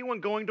heard of anyone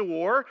going to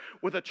war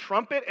with a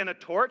trumpet and a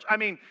torch? I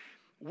mean,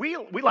 we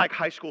like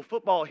high school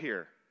football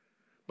here,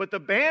 But the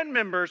band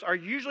members are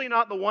usually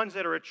not the ones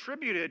that are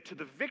attributed to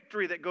the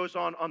victory that goes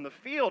on the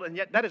field, and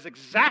yet that is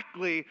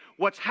exactly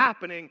what's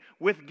happening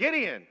with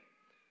Gideon.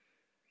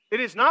 It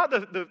is not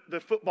the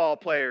football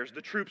players,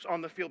 the troops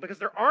on the field, because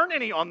there aren't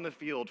any on the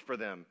field for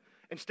them.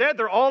 Instead,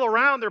 they're all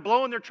around, they're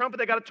blowing their trumpet,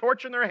 they got a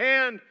torch in their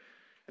hand,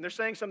 and they're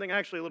saying something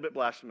actually a little bit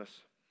blasphemous.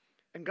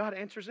 And God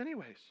answers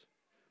anyways.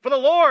 For the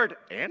Lord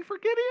and for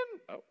Gideon?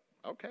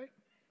 Oh, okay.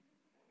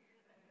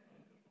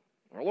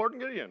 Our Lord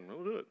and Gideon,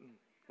 we'll do it.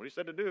 What he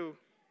said to do.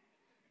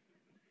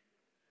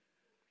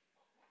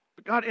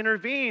 But God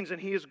intervenes,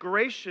 and he is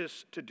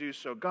gracious to do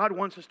so. God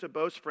wants us to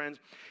boast, friends,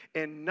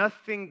 in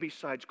nothing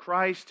besides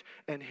Christ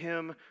and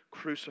him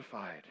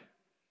crucified.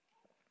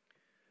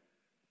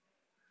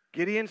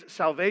 Gideon's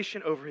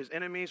salvation over his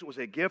enemies was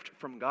a gift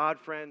from God,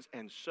 friends,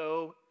 and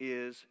so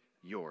is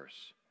yours.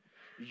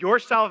 Your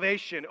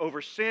salvation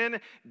over sin,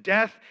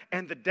 death,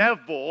 and the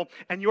devil,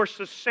 and your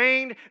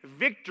sustained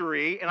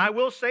victory, and I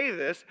will say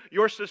this,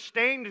 your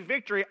sustained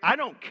victory, I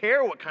don't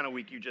care what kind of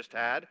week you just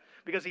had,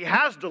 because he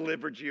has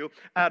delivered you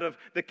out of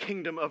the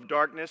kingdom of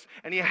darkness,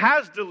 and he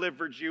has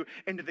delivered you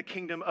into the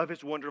kingdom of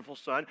his wonderful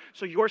Son.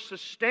 So your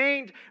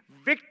sustained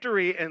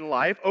victory in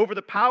life over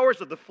the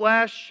powers of the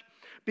flesh,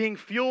 being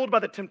fueled by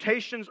the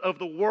temptations of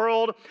the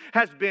world,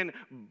 has been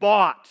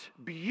bought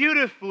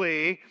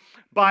beautifully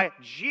by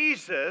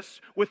Jesus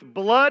with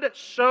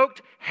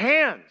blood-soaked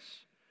hands.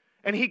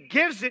 And he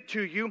gives it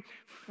to you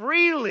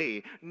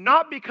freely,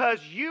 not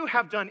because you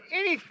have done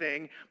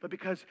anything, but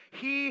because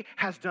he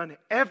has done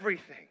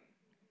everything.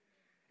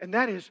 And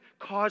that is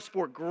cause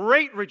for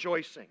great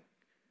rejoicing,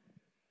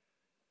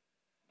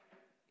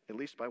 at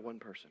least by one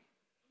person.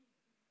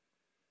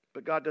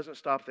 But God doesn't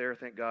stop there,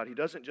 thank God. He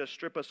doesn't just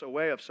strip us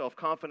away of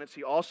self-confidence.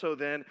 He also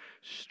then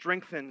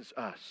strengthens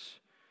us.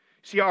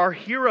 See, our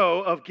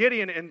hero of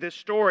Gideon in this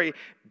story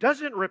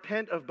doesn't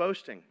repent of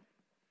boasting.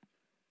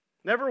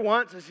 Never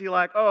once is he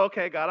like, oh,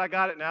 okay, God, I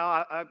got it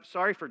now. I'm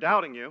sorry for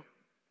doubting you.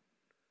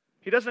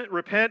 He doesn't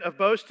repent of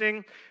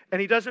boasting,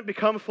 and he doesn't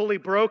become fully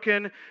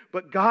broken,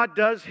 but God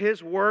does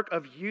his work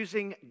of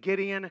using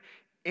Gideon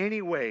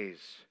anyways.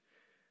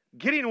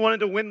 Gideon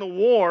wanted to win the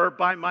war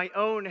by my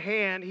own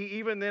hand. He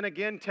even then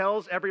again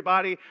tells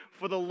everybody,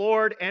 for the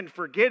Lord and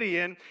for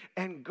Gideon,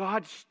 and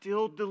God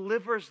still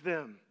delivers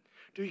them.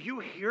 Do you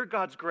hear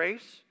God's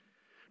grace?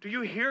 Do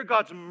you hear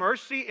God's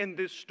mercy in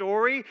this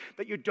story,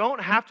 that you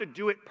don't have to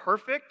do it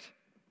perfect?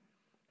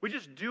 We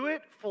just do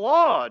it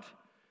flawed.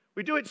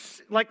 We do it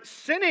like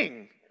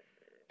sinning.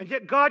 And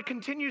yet God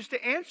continues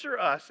to answer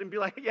us and be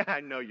like, yeah,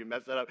 I know you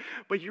messed that up,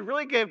 but you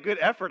really gave good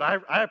effort.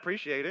 I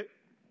appreciate it.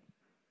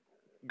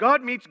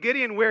 God meets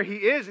Gideon where he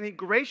is, and he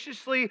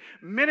graciously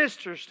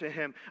ministers to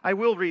him. I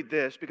will read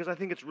this because I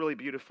think it's really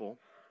beautiful.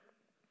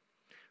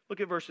 Look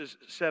at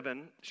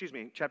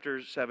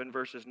chapter 7,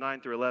 verses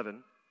 9 through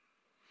 11.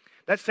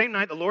 That same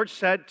night, the Lord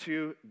said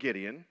to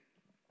Gideon,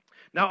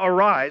 now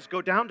arise,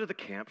 go down to the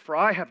camp, for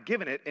I have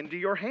given it into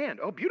your hand.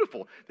 Oh,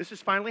 beautiful. This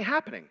is finally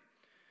happening.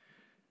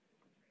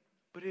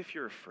 But if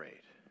you're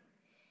afraid,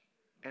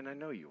 and I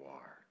know you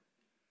are,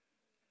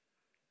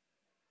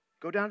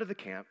 go down to the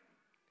camp,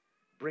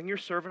 bring your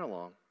servant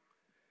along,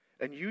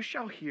 and you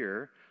shall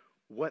hear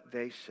what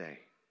they say.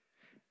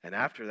 And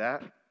after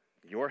that,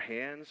 your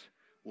hands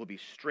will be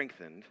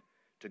strengthened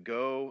to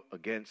go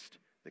against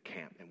the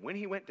camp. And when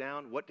he went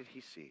down, what did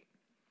he see?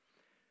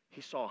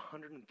 He saw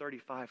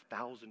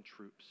 135,000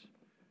 troops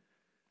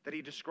that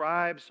he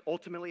describes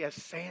ultimately as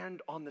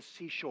sand on the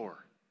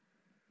seashore,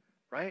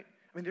 right?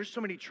 I mean, there's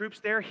so many troops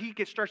there. He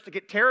starts to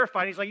get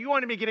terrified. He's like, you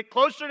wanted me to get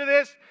closer to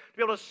this, to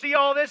be able to see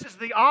all this? Is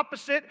the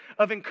opposite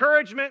of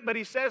encouragement. But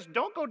he says,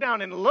 don't go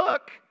down and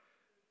look.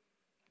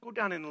 Go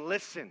down and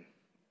listen.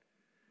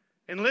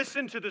 And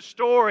listen to the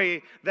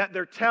story that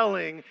they're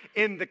telling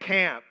in the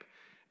camp.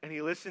 And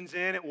he listens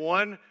in at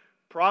one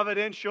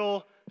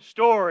providential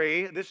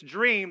story, this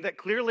dream that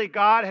clearly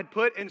God had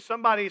put in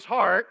somebody's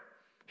heart,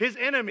 his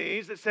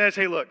enemies, that says,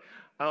 hey, look,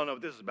 I don't know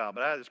what this is about,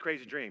 but I had this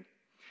crazy dream.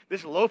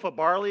 This loaf of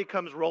barley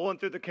comes rolling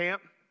through the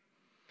camp,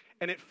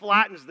 and it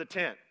flattens the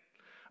tent.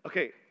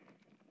 Okay.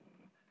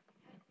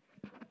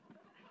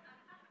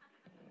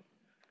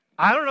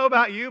 I don't know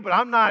about you, but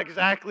I'm not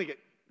exactly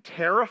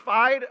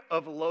terrified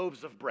of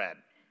loaves of bread.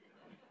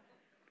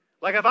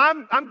 Like if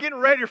I'm getting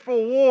ready for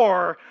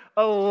war,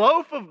 a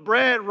loaf of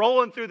bread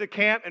rolling through the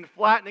camp and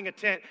flattening a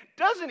tent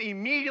doesn't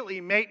immediately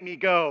make me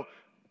go,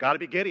 got to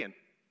be Gideon.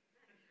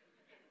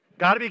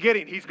 Got to be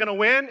Gideon. He's going to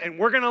win and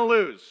we're going to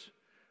lose.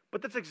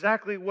 But that's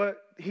exactly what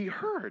he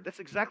heard. That's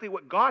exactly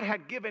what God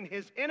had given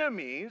his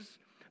enemies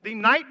the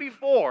night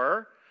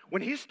before.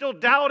 When he's still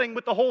doubting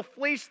with the whole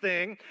fleece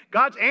thing,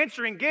 God's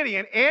answering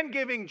Gideon and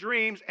giving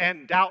dreams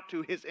and doubt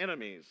to his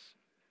enemies.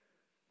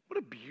 What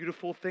a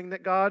beautiful thing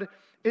that God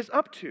is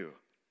up to.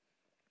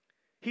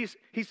 He's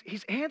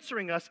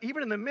answering us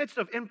even in the midst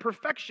of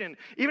imperfection,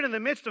 even in the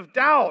midst of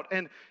doubt,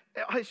 and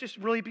it's just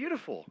really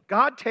beautiful.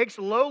 God takes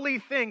lowly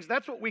things,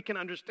 that's what we can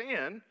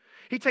understand.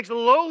 He takes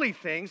lowly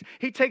things,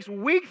 he takes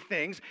weak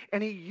things,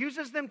 and he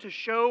uses them to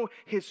show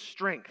his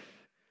strength.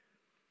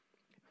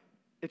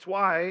 It's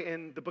why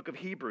in the book of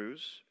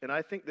Hebrews, and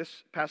I think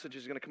this passage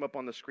is going to come up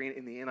on the screen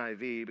in the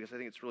NIV because I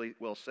think it's really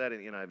well said in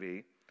the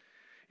NIV.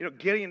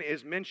 Gideon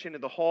is mentioned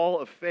in the hall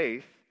of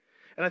faith,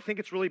 and I think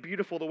it's really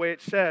beautiful the way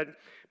it's said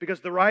because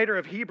the writer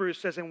of Hebrews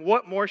says, "And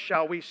what more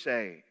shall we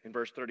say?" in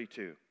verse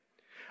 32.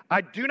 I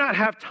do not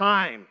have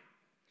time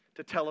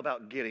to tell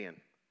about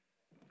Gideon.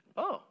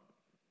 Oh,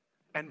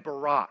 and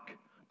Barak.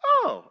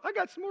 Oh, I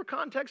got some more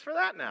context for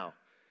that now.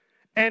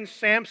 And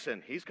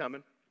Samson, he's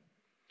coming.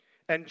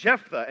 And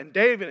Jephthah and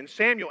David and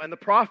Samuel and the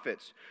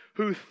prophets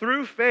who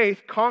through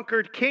faith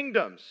conquered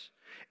kingdoms,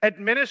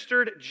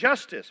 administered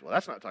justice. Well,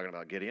 that's not talking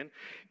about Gideon.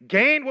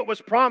 Gained what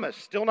was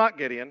promised, still not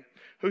Gideon.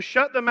 Who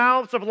shut the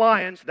mouths of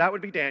lions, that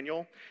would be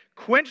Daniel.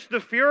 Quenched the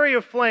fury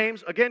of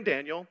flames, again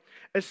Daniel.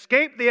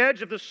 Escaped the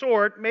edge of the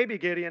sword, maybe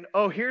Gideon.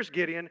 Oh, here's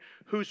Gideon,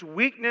 whose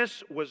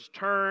weakness was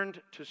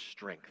turned to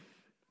strength.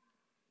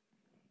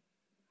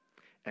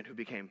 And who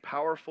became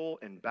powerful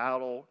in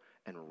battle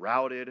and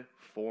routed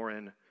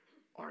foreign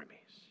armies.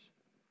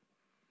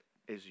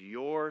 Is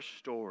your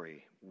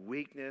story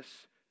weakness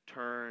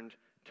turned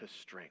to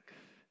strength?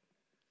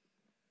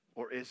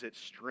 Or is it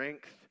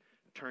strength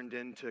turned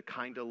into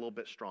kind of a little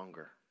bit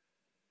stronger?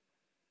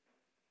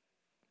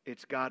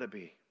 It's got to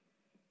be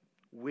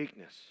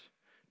weakness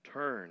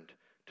turned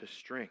to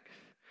strength.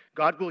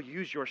 God will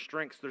use your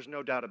strengths, there's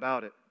no doubt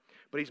about it.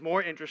 But He's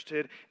more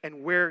interested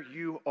in where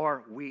you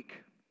are weak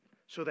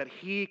so that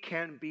He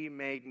can be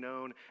made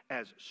known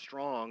as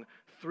strong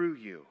through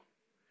you.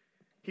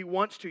 He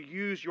wants to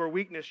use your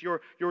weakness, your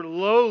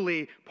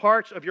lowly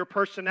parts of your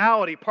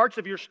personality, parts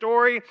of your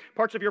story,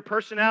 parts of your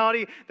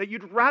personality that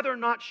you'd rather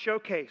not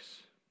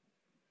showcase.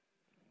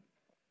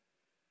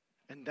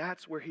 And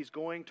that's where He's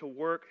going to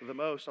work the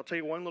most. I'll tell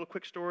you one little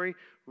quick story.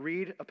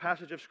 Read a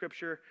passage of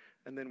Scripture,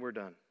 and then we're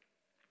done.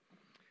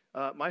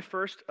 My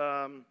first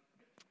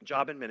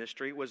job in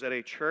ministry was at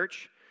a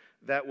church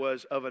that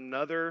was of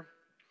another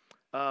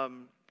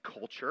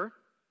culture.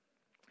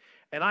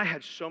 And I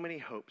had so many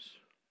hopes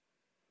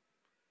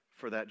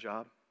for that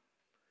job.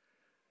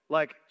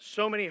 Like,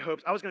 so many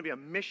hopes. I was going to be a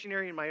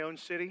missionary in my own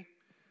city.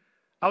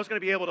 I was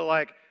going to be able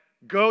to,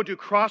 go do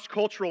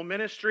cross-cultural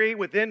ministry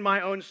within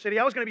my own city.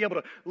 I was going to be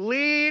able to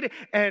lead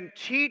and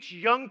teach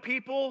young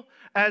people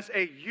as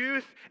a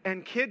youth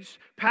and kids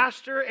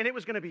pastor, and it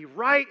was going to be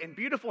right and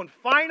beautiful. And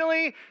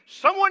finally,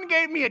 someone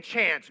gave me a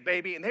chance,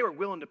 baby, and they were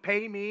willing to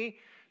pay me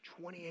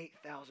 $28,000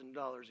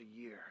 a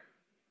year.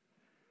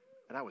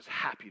 And I was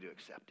happy to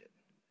accept it.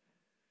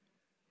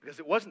 Because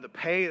it wasn't the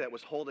pay that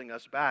was holding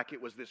us back. It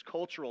was this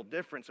cultural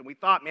difference. And we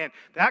thought, man,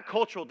 that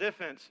cultural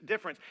difference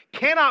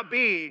cannot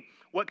be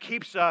what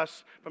keeps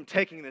us from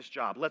taking this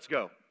job. Let's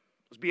go.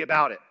 Let's be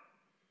about it.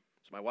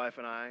 So my wife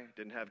and I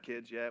didn't have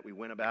kids yet. We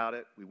went about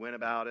it.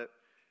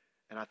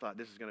 And I thought,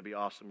 this is going to be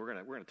awesome. We're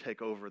going to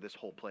take over this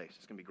whole place.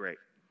 It's going to be great.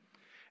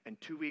 And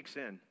 2 weeks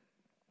in,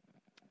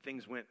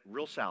 things went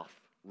real south,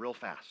 real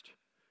fast.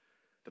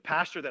 The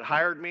pastor that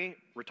hired me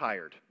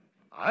retired.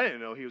 I didn't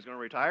know he was going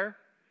to retire.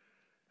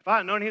 If I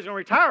had known he was going to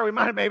retire, we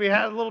might have maybe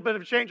had a little bit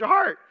of a change of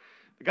heart.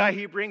 The guy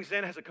he brings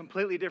in has a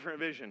completely different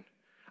vision.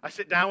 I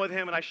sit down with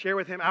him and I share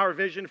with him our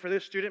vision for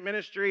this student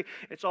ministry.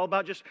 It's all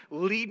about just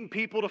leading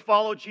people to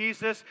follow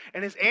Jesus.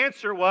 And his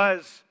answer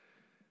was,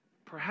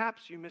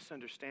 perhaps you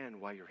misunderstand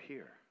why you're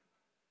here.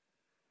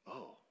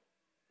 Oh,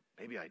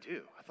 maybe I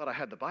do. I thought I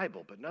had the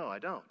Bible, but no, I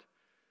don't.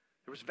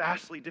 There was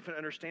vastly different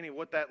understanding of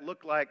what that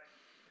looked like.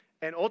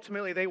 And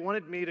ultimately, they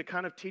wanted me to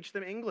kind of teach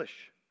them English.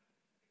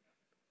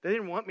 They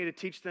didn't want me to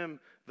teach them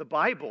the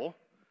Bible.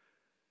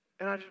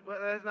 And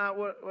that's not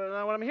what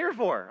I'm here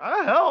for.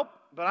 I'll help,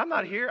 but I'm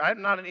not here.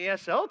 I'm not an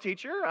ESL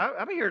teacher.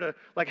 I'm here to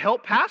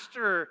help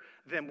pastor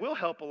them. We'll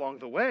help along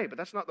the way, but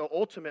that's not the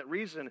ultimate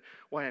reason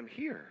why I'm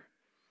here.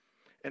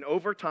 And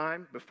over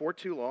time, before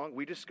too long,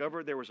 we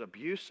discovered there was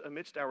abuse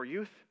amidst our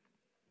youth.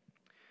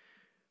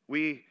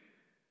 We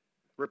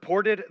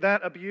reported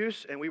that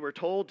abuse, and we were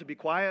told to be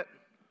quiet.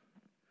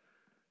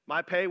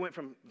 My pay went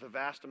from the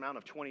vast amount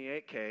of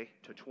 $28K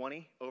to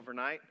 $20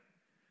 overnight.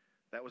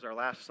 That was our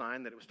last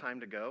sign that it was time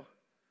to go.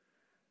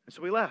 And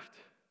so we left.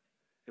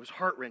 It was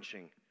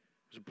heart-wrenching. It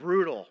was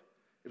brutal.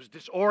 It was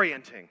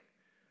disorienting.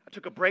 I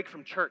took a break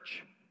from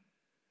church.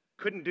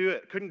 Couldn't do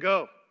it. Couldn't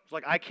go. It was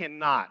like, I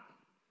cannot.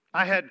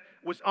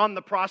 Was on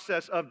the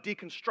process of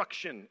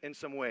deconstruction in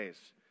some ways.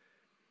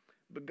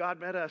 But God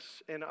met us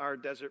in our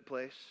desert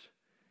place.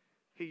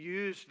 He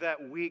used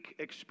that weak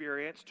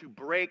experience to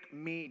break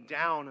me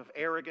down of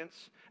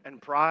arrogance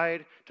and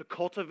pride, to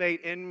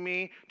cultivate in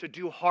me, to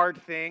do hard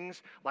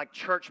things like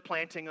church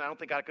planting. I don't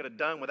think I could have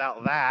done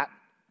without that.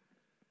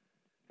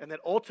 And that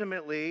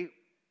ultimately,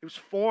 it was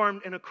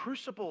formed in a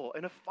crucible,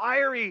 in a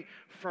fiery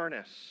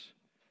furnace.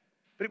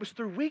 But it was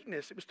through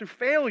weakness. It was through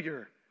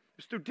failure. It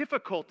was through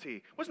difficulty.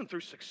 It wasn't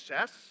through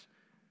success.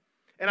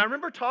 And I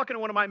remember talking to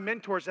one of my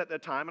mentors at the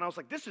time, and I was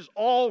like, this is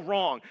all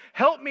wrong.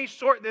 Help me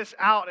sort this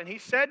out. And he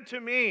said to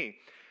me,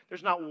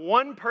 there's not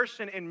one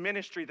person in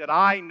ministry that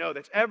I know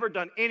that's ever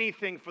done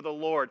anything for the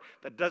Lord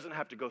that doesn't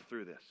have to go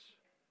through this.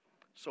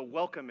 So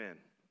welcome in.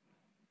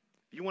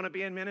 You want to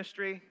be in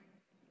ministry?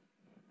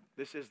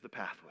 This is the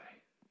pathway.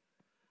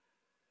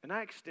 And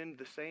I extend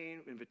the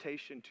same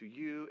invitation to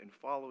you in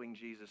following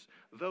Jesus.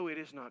 Though it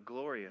is not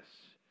glorious,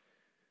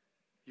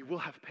 you will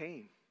have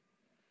pain.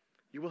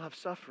 You will have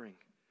suffering.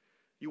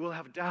 You will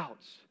have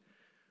doubts.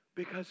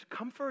 Because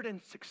comfort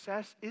and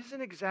success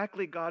isn't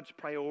exactly God's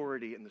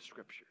priority in the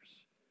Scriptures.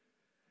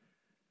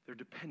 They're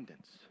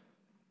dependence.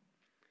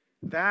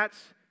 That's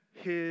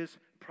His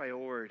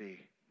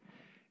priority,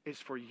 is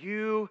for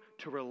you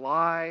to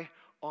rely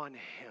on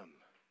Him.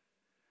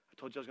 I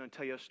told you I was going to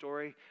tell you a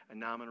story, and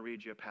now I'm going to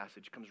read you a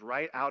passage. It comes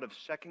right out of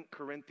 2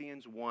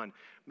 Corinthians 1.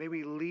 May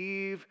we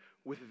leave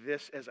with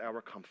this as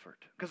our comfort.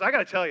 Because I got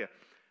to tell you,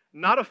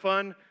 not a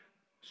fun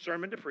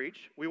sermon to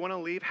preach. We want to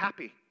leave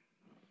happy.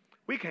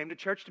 We came to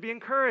church to be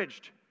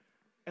encouraged.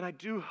 And I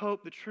do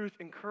hope the truth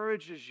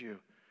encourages you.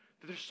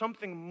 That there's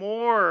something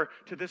more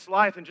to this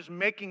life than just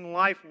making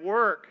life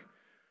work.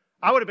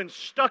 I would have been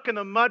stuck in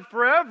the mud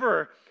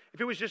forever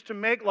if it was just to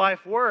make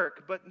life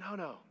work. But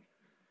no.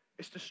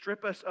 It's to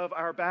strip us of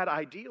our bad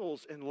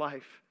ideals in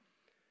life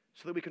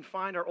so that we can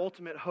find our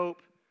ultimate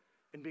hope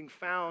in being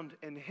found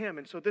in Him.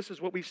 And so this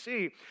is what we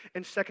see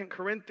in 2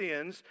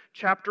 Corinthians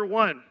chapter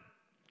 1.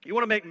 You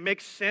want to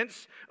make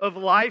sense of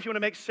life. You want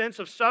to make sense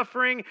of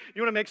suffering.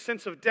 You want to make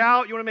sense of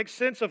doubt. You want to make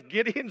sense of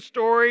Gideon's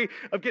story,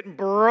 of getting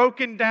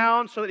broken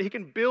down so that he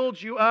can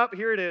build you up.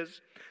 Here it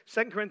is,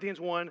 2 Corinthians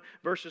 1,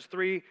 verses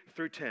 3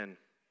 through 10.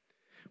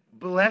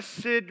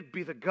 Blessed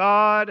be the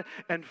God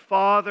and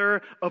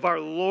Father of our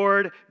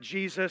Lord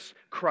Jesus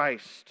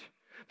Christ,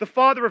 the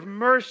Father of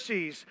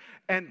mercies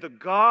and the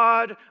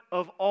God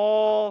of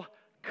all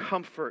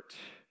comfort,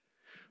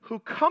 who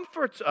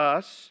comforts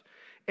us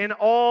in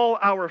all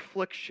our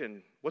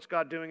affliction. What's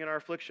God doing in our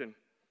affliction?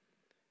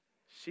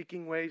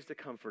 Seeking ways to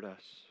comfort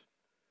us,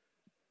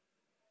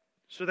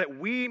 so that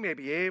we may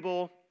be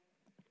able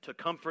to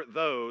comfort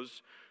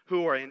those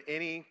who are in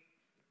any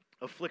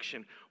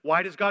affliction.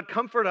 Why does God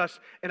comfort us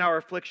in our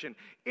affliction?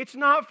 It's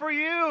not for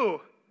you.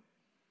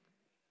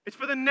 It's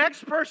for the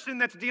next person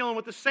that's dealing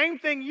with the same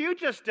thing you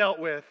just dealt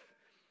with.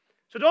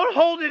 So don't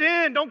hold it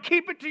in. Don't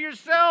keep it to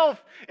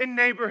yourself in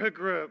neighborhood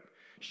group.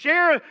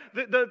 Share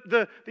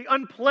the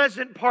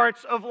unpleasant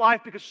parts of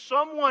life, because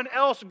someone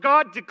else,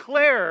 God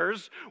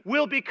declares,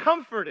 will be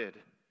comforted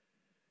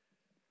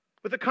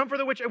with the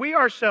comfort of which we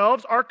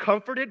ourselves are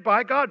comforted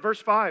by God.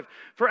 Verse 5,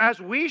 for as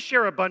we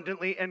share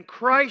abundantly in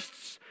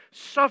Christ's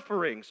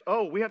sufferings.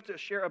 Oh, we have to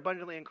share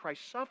abundantly in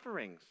Christ's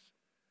sufferings.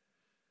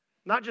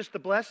 Not just the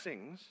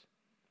blessings,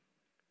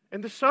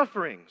 and the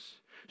sufferings.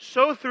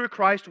 So through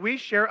Christ we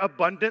share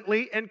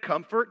abundantly in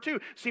comfort too.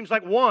 Seems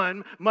like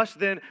one must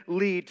then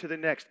lead to the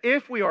next.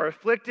 If we are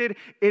afflicted,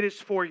 it is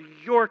for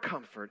your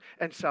comfort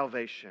and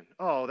salvation.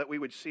 Oh, that we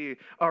would see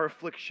our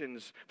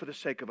afflictions for the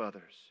sake of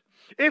others.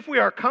 If we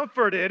are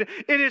comforted,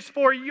 it is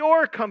for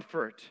your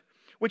comfort,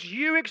 which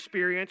you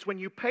experience when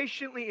you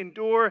patiently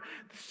endure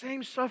the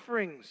same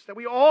sufferings that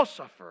we all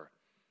suffer.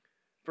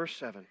 Verse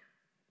 7.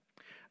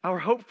 Our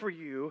hope for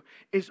you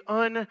is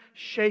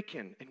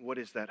unshaken. And what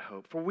is that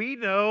hope? For we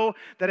know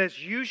that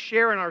as you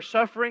share in our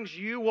sufferings,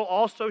 you will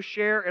also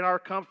share in our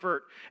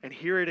comfort. And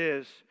here it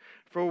is.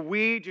 For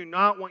we do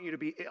not want you to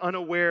be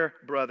unaware,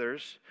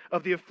 brothers,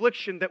 of the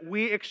affliction that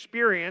we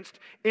experienced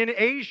in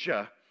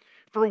Asia.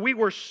 For we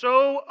were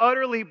so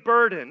utterly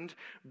burdened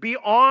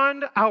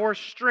beyond our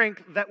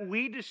strength that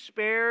we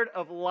despaired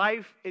of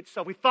life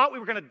itself. We thought we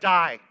were going to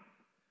die.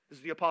 This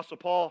is the Apostle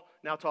Paul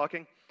now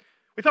talking.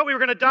 We thought we were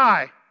going to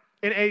die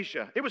in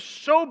Asia. It was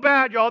so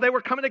bad, y'all. They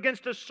were coming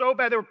against us so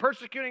bad. They were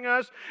persecuting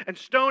us and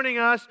stoning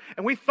us,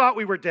 and we thought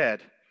we were dead.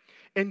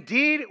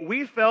 Indeed,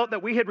 we felt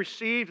that we had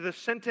received the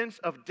sentence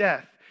of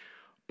death,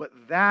 but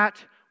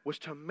that was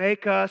to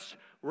make us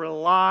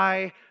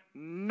rely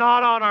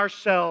not on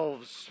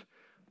ourselves,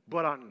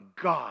 but on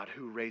God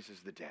who raises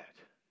the dead.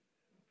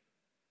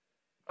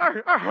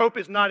 Our hope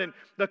is not in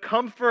the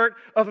comfort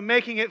of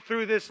making it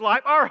through this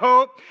life. Our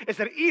hope is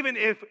that even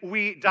if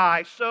we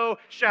die, so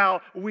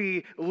shall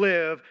we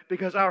live,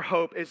 because our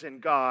hope is in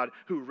God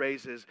who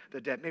raises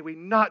the dead. May we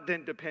not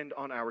then depend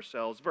on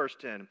ourselves. Verse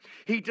 10,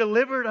 He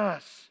delivered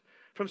us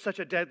from such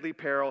a deadly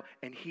peril,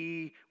 and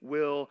He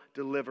will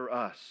deliver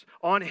us.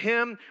 On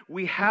Him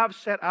we have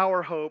set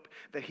our hope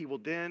that He will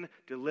then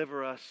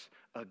deliver us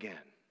again.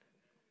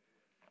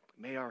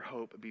 May our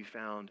hope be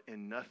found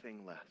in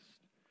nothing less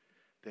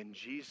than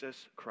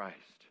Jesus Christ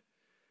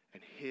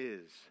and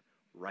His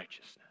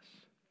righteousness.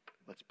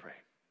 Let's pray.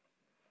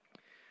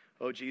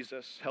 Oh,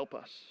 Jesus, help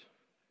us.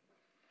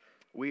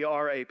 We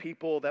are a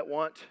people that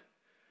want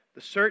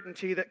the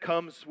certainty that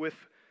comes with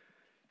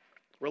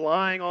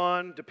relying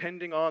on,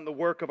 depending on the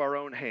work of our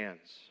own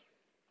hands.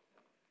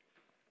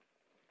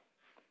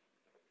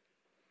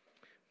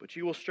 But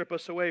you will strip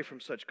us away from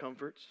such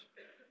comforts.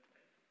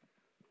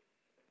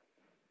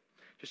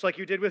 Just like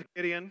you did with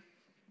Gideon,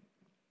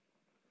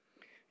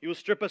 you will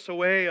strip us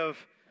away of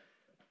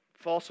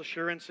false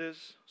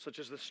assurances, such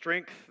as the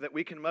strength that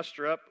we can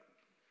muster up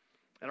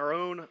in our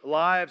own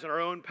lives and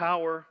our own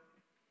power.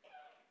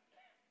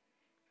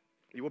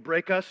 You will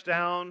break us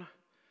down.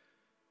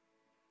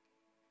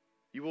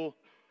 You will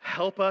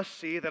Help us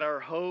see that our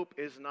hope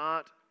is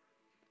not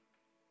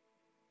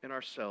in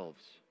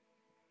ourselves,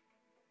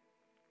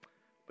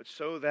 but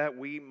so that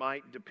we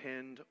might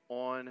depend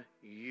on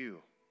you.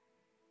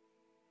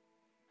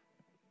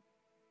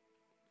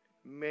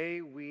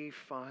 May we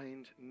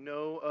find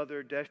no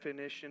other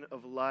definition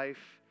of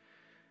life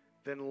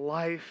than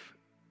life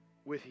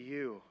with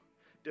you,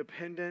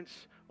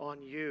 dependence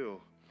on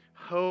you,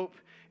 hope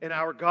in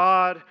our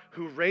God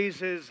who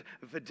raises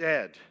the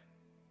dead.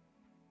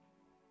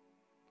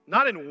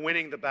 Not in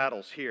winning the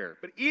battles here,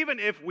 but even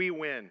if we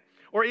win,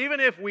 or even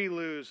if we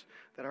lose,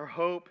 that our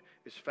hope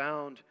is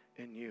found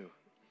in you.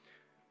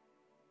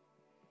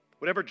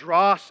 Whatever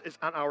dross is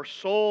on our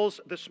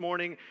souls this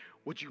morning,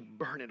 would you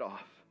burn it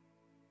off?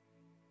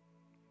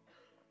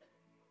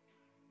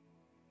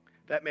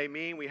 That may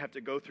mean we have to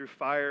go through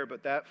fire,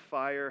 but that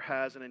fire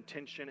has an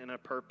intention and a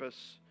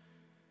purpose,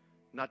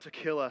 not to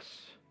kill us,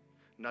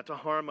 not to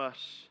harm us,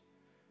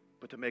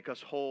 but to make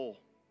us whole,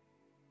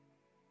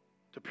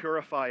 to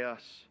purify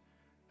us,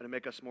 and to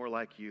make us more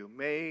like you.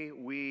 May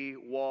we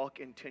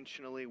walk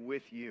intentionally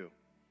with you,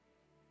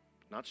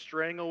 not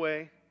straying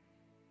away,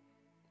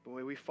 but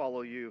may we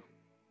follow you,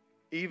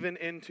 even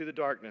into the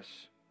darkness.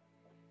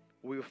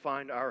 We will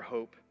find our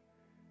hope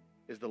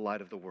is the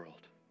light of the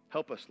world.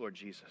 Help us, Lord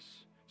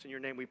Jesus. It's in your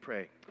name we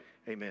pray.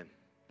 Amen.